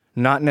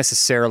not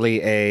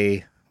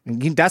necessarily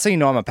that's how you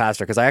know I'm a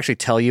pastor, because I actually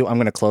tell you I'm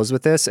going to close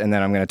with this, and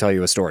then I'm going to tell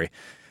you a story.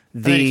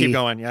 And then you keep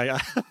going. Yeah.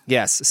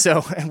 Yes.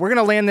 So we're going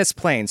to land this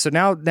plane. So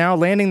now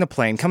landing the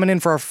plane, coming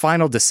in for our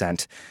final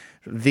descent,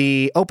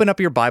 open up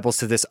your Bibles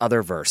to this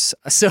other verse.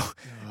 So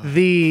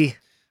burning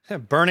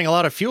a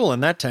lot of fuel in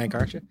that tank,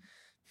 aren't you?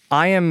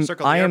 I am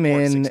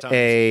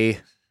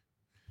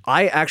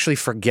I actually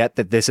forget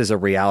that this is a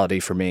reality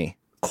for me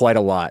quite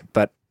a lot,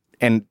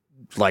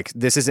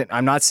 this isn't,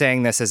 I'm not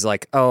saying this as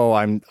like,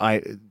 I'm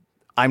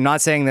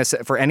not saying this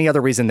for any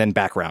other reason than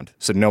background.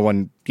 So no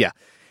one,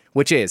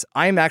 which is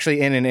I'm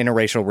actually in an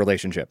interracial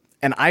relationship,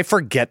 and I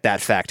forget that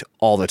fact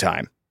all the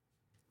time.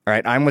 All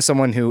right. I'm with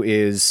someone who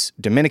is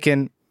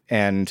Dominican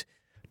and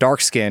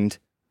dark-skinned,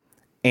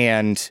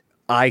 and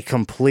I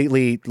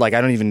completely, I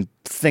don't even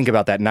think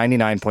about that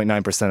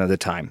 99.9% of the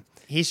time.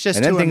 He's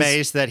just too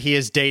amazed that he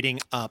is dating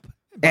up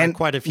by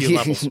quite a few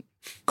levels.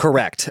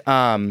 Correct.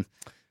 But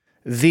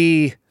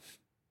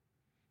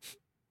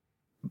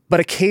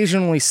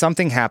occasionally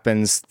something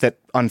happens that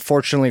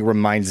unfortunately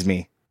reminds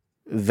me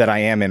that I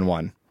am in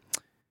one.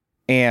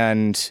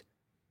 And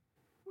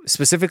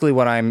specifically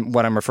what I'm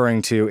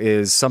referring to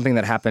is something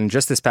that happened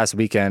just this past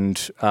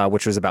weekend,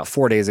 which was about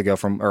 5 days ago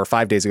from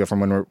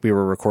when we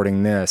were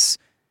recording this.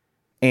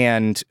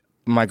 And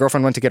my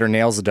girlfriend went to get her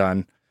nails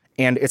done.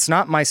 And it's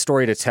not my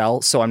story to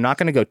tell, so I'm not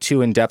going to go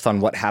too in depth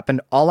on what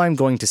happened. All I'm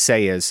going to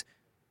say is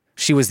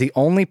she was the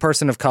only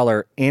person of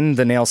color in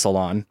the nail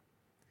salon.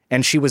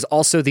 And she was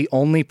also the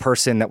only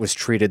person that was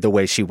treated the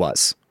way she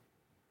was.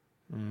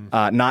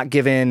 Not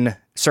given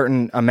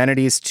certain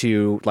amenities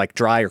to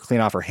dry or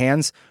clean off her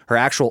hands. Her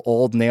actual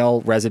old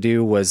nail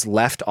residue was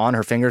left on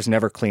her fingers,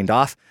 never cleaned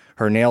off.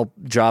 Her nail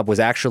job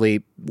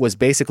was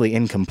basically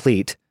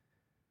incomplete.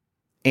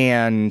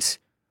 And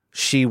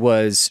she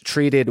was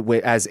treated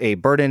as a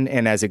burden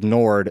and as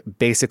ignored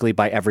basically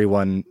by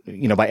everyone,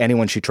 by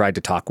anyone she tried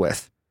to talk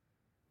with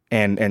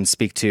and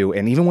speak to.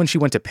 And even when she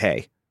went to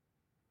pay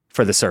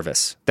for the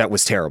service, that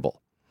was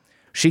terrible.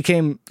 She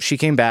came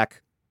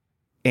back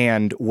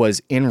and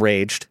was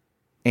enraged,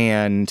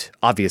 and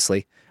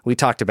obviously we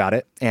talked about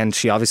it, and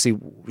she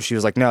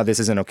was like, no,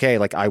 this isn't okay.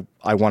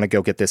 I want to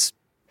go get this.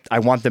 I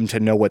want them to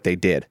know what they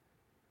did.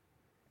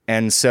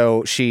 And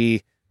so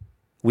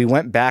we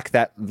went back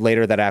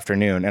later that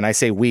afternoon, and I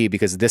say we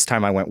because this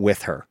time I went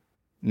with her,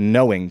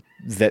 knowing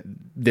that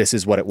this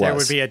is what it was. There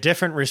would be a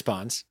different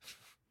response.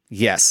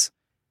 Yes.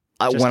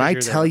 When I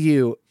tell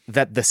you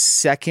that the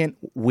second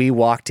we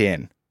walked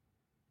in,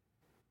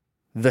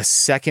 that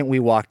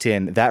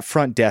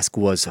front desk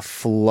was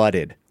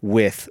flooded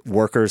with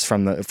workers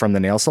from the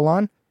nail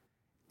salon,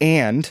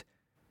 and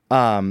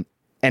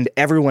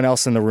everyone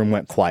else in the room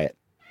went quiet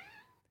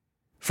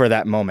for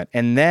that moment.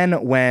 And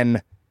then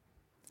when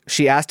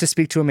she asked to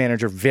speak to a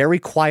manager, very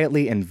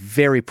quietly and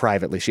very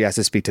privately, she asked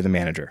to speak to the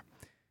manager.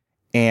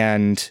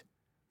 And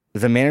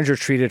The manager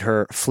treated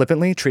her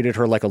flippantly, treated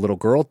her like a little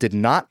girl, did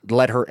not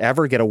let her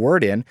ever get a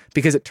word in,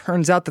 because it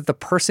turns out that the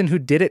person who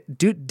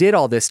did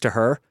all this to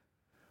her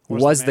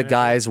was the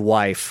guy's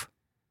wife.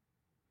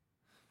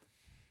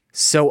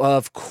 So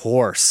of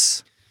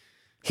course,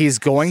 he's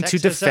going to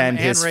defend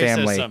his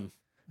family.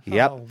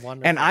 Yep. Oh,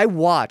 and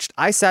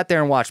I sat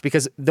there and watched,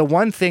 because the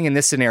one thing in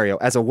this scenario,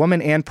 as a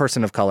woman and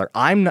person of color,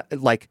 not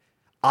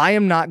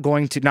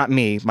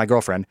me, my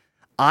girlfriend,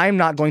 I'm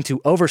not going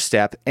to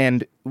overstep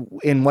and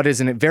in what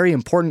is a very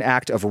important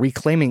act of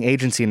reclaiming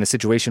agency in a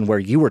situation where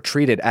you were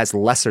treated as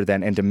lesser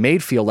than and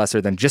made feel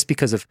lesser than just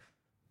because of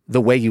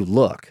the way you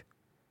look.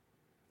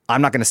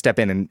 I'm not going to step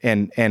in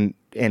and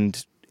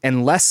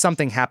unless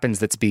something happens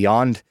that's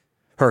beyond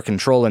her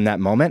control in that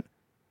moment.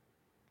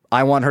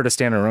 I want her to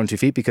stand on her own 2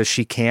 feet, because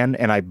she can,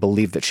 and I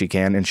believe that she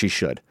can, and she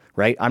should,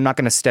 right? I'm not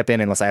going to step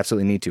in unless I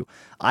absolutely need to.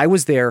 I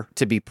was there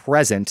to be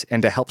present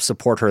and to help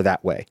support her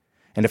that way.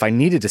 And if I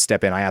needed to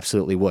step in, I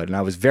absolutely would. And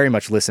I was very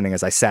much listening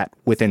as I sat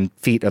within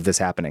feet of this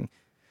happening.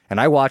 And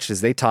I watched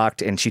as they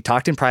talked, and she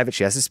talked in private.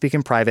 She has to speak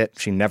in private.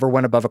 She never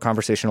went above a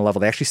conversational level.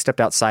 They actually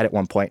stepped outside at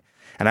one point.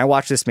 And I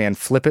watched this man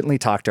flippantly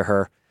talk to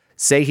her,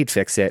 say he'd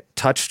fix it,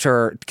 touched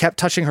her, kept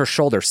touching her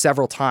shoulder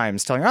several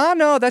times, telling her, oh,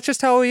 no, that's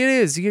just how it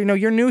is. You know,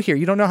 you're new here.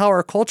 You don't know how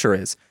our culture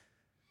is.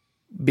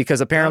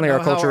 Because apparently our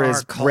culture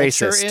is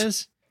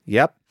racist.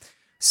 Yep.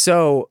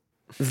 So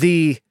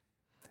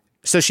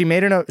she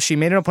made an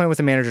appointment with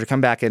the manager to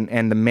come back,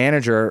 and the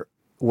manager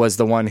was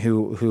the one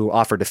who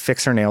offered to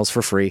fix her nails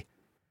for free.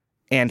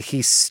 And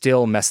he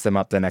still messed them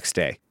up the next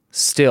day.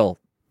 Still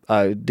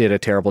did a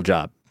terrible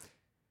job.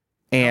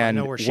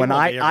 And when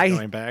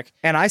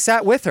I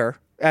sat with her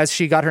as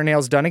she got her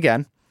nails done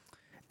again,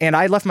 and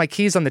I left my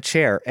keys on the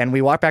chair, and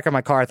we walked back in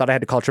my car. I thought I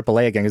had to call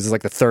AAA again, because this is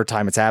like the third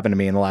time it's happened to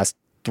me in the last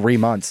 3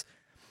 months.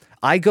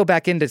 I go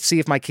back in to see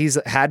if my keys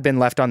had been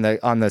left on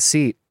the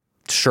seat.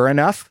 Sure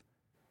enough,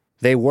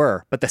 they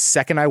were. But the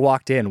second I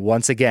walked in,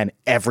 once again,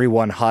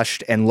 everyone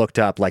hushed and looked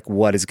up like,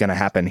 what is going to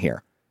happen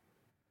here?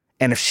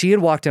 And if she had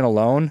walked in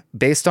alone,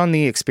 based on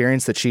the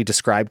experience that she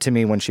described to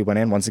me when she went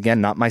in, once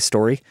again, not my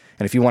story.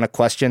 And if you want to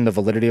question the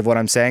validity of what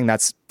I'm saying,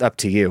 that's up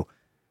to you.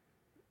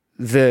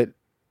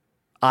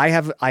 I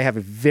have a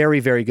very,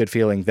 very good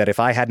feeling that if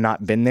I had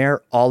not been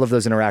there, all of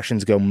those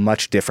interactions go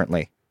much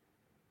differently.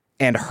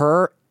 And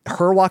her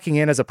walking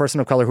in as a person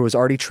of color who was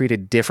already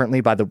treated differently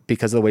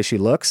because of the way she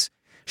looks,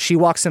 she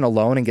walks in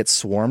alone and gets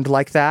swarmed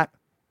like that.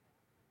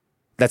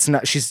 That's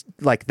going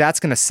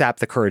to sap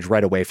the courage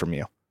right away from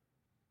you.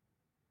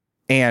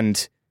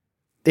 And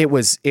it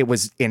was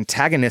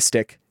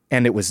antagonistic,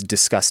 and it was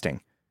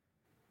disgusting.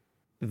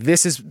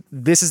 This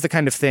is the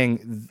kind of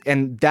thing,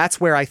 and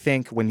that's where I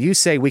think when you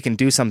say we can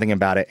do something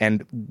about it,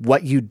 and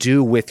what you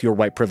do with your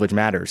white privilege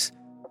matters,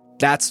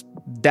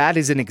 that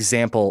is an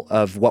example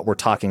of what we're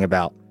talking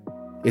about,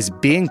 is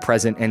being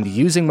present and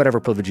using whatever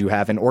privilege you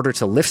have in order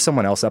to lift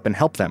someone else up and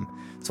help them.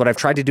 It's what I've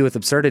tried to do with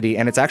Absurdity,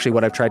 and it's actually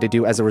what I've tried to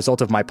do as a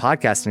result of my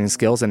podcasting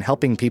skills and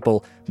helping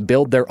people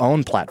build their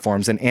own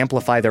platforms and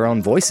amplify their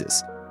own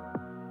voices.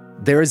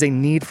 There is a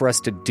need for us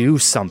to do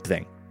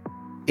something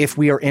if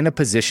we are in a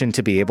position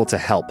to be able to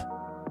help.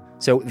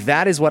 So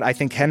that is what I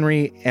think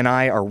Henry and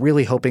I are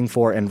really hoping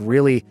for, and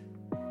really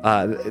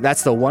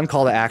that's the one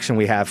call to action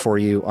we have for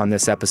you on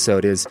this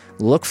episode, is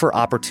look for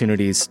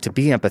opportunities to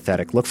be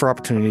empathetic, look for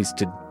opportunities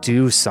to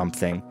do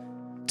something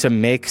to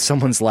make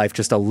someone's life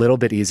just a little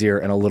bit easier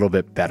and a little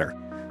bit better.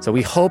 So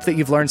we hope that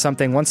you've learned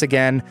something. Once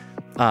again,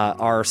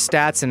 our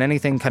stats and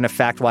anything kind of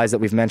fact-wise that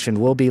we've mentioned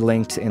will be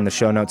linked in the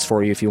show notes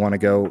for you if you want to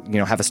go,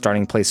 have a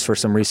starting place for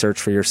some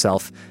research for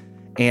yourself.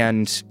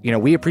 And,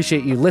 we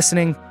appreciate you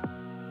listening,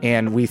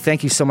 and we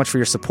thank you so much for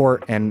your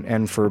support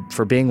and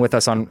for being with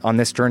us on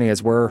this journey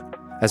as we're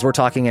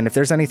talking. And if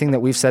there's anything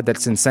that we've said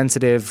that's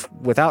insensitive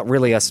without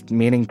really us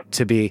meaning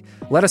to be,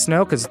 let us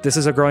know, because this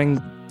is a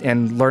growing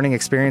and learning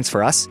experience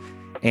for us.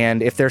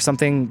 And if there's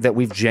something that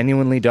we've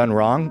genuinely done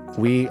wrong, I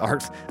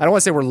don't want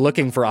to say we're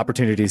looking for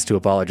opportunities to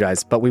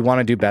apologize, but we want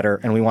to do better,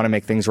 and we want to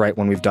make things right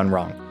when we've done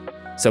wrong.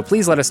 So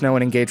please let us know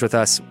and engage with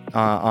us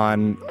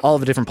on all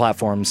of the different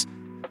platforms.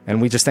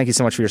 And we just thank you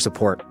so much for your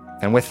support.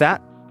 And with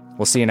that,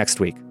 we'll see you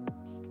next week.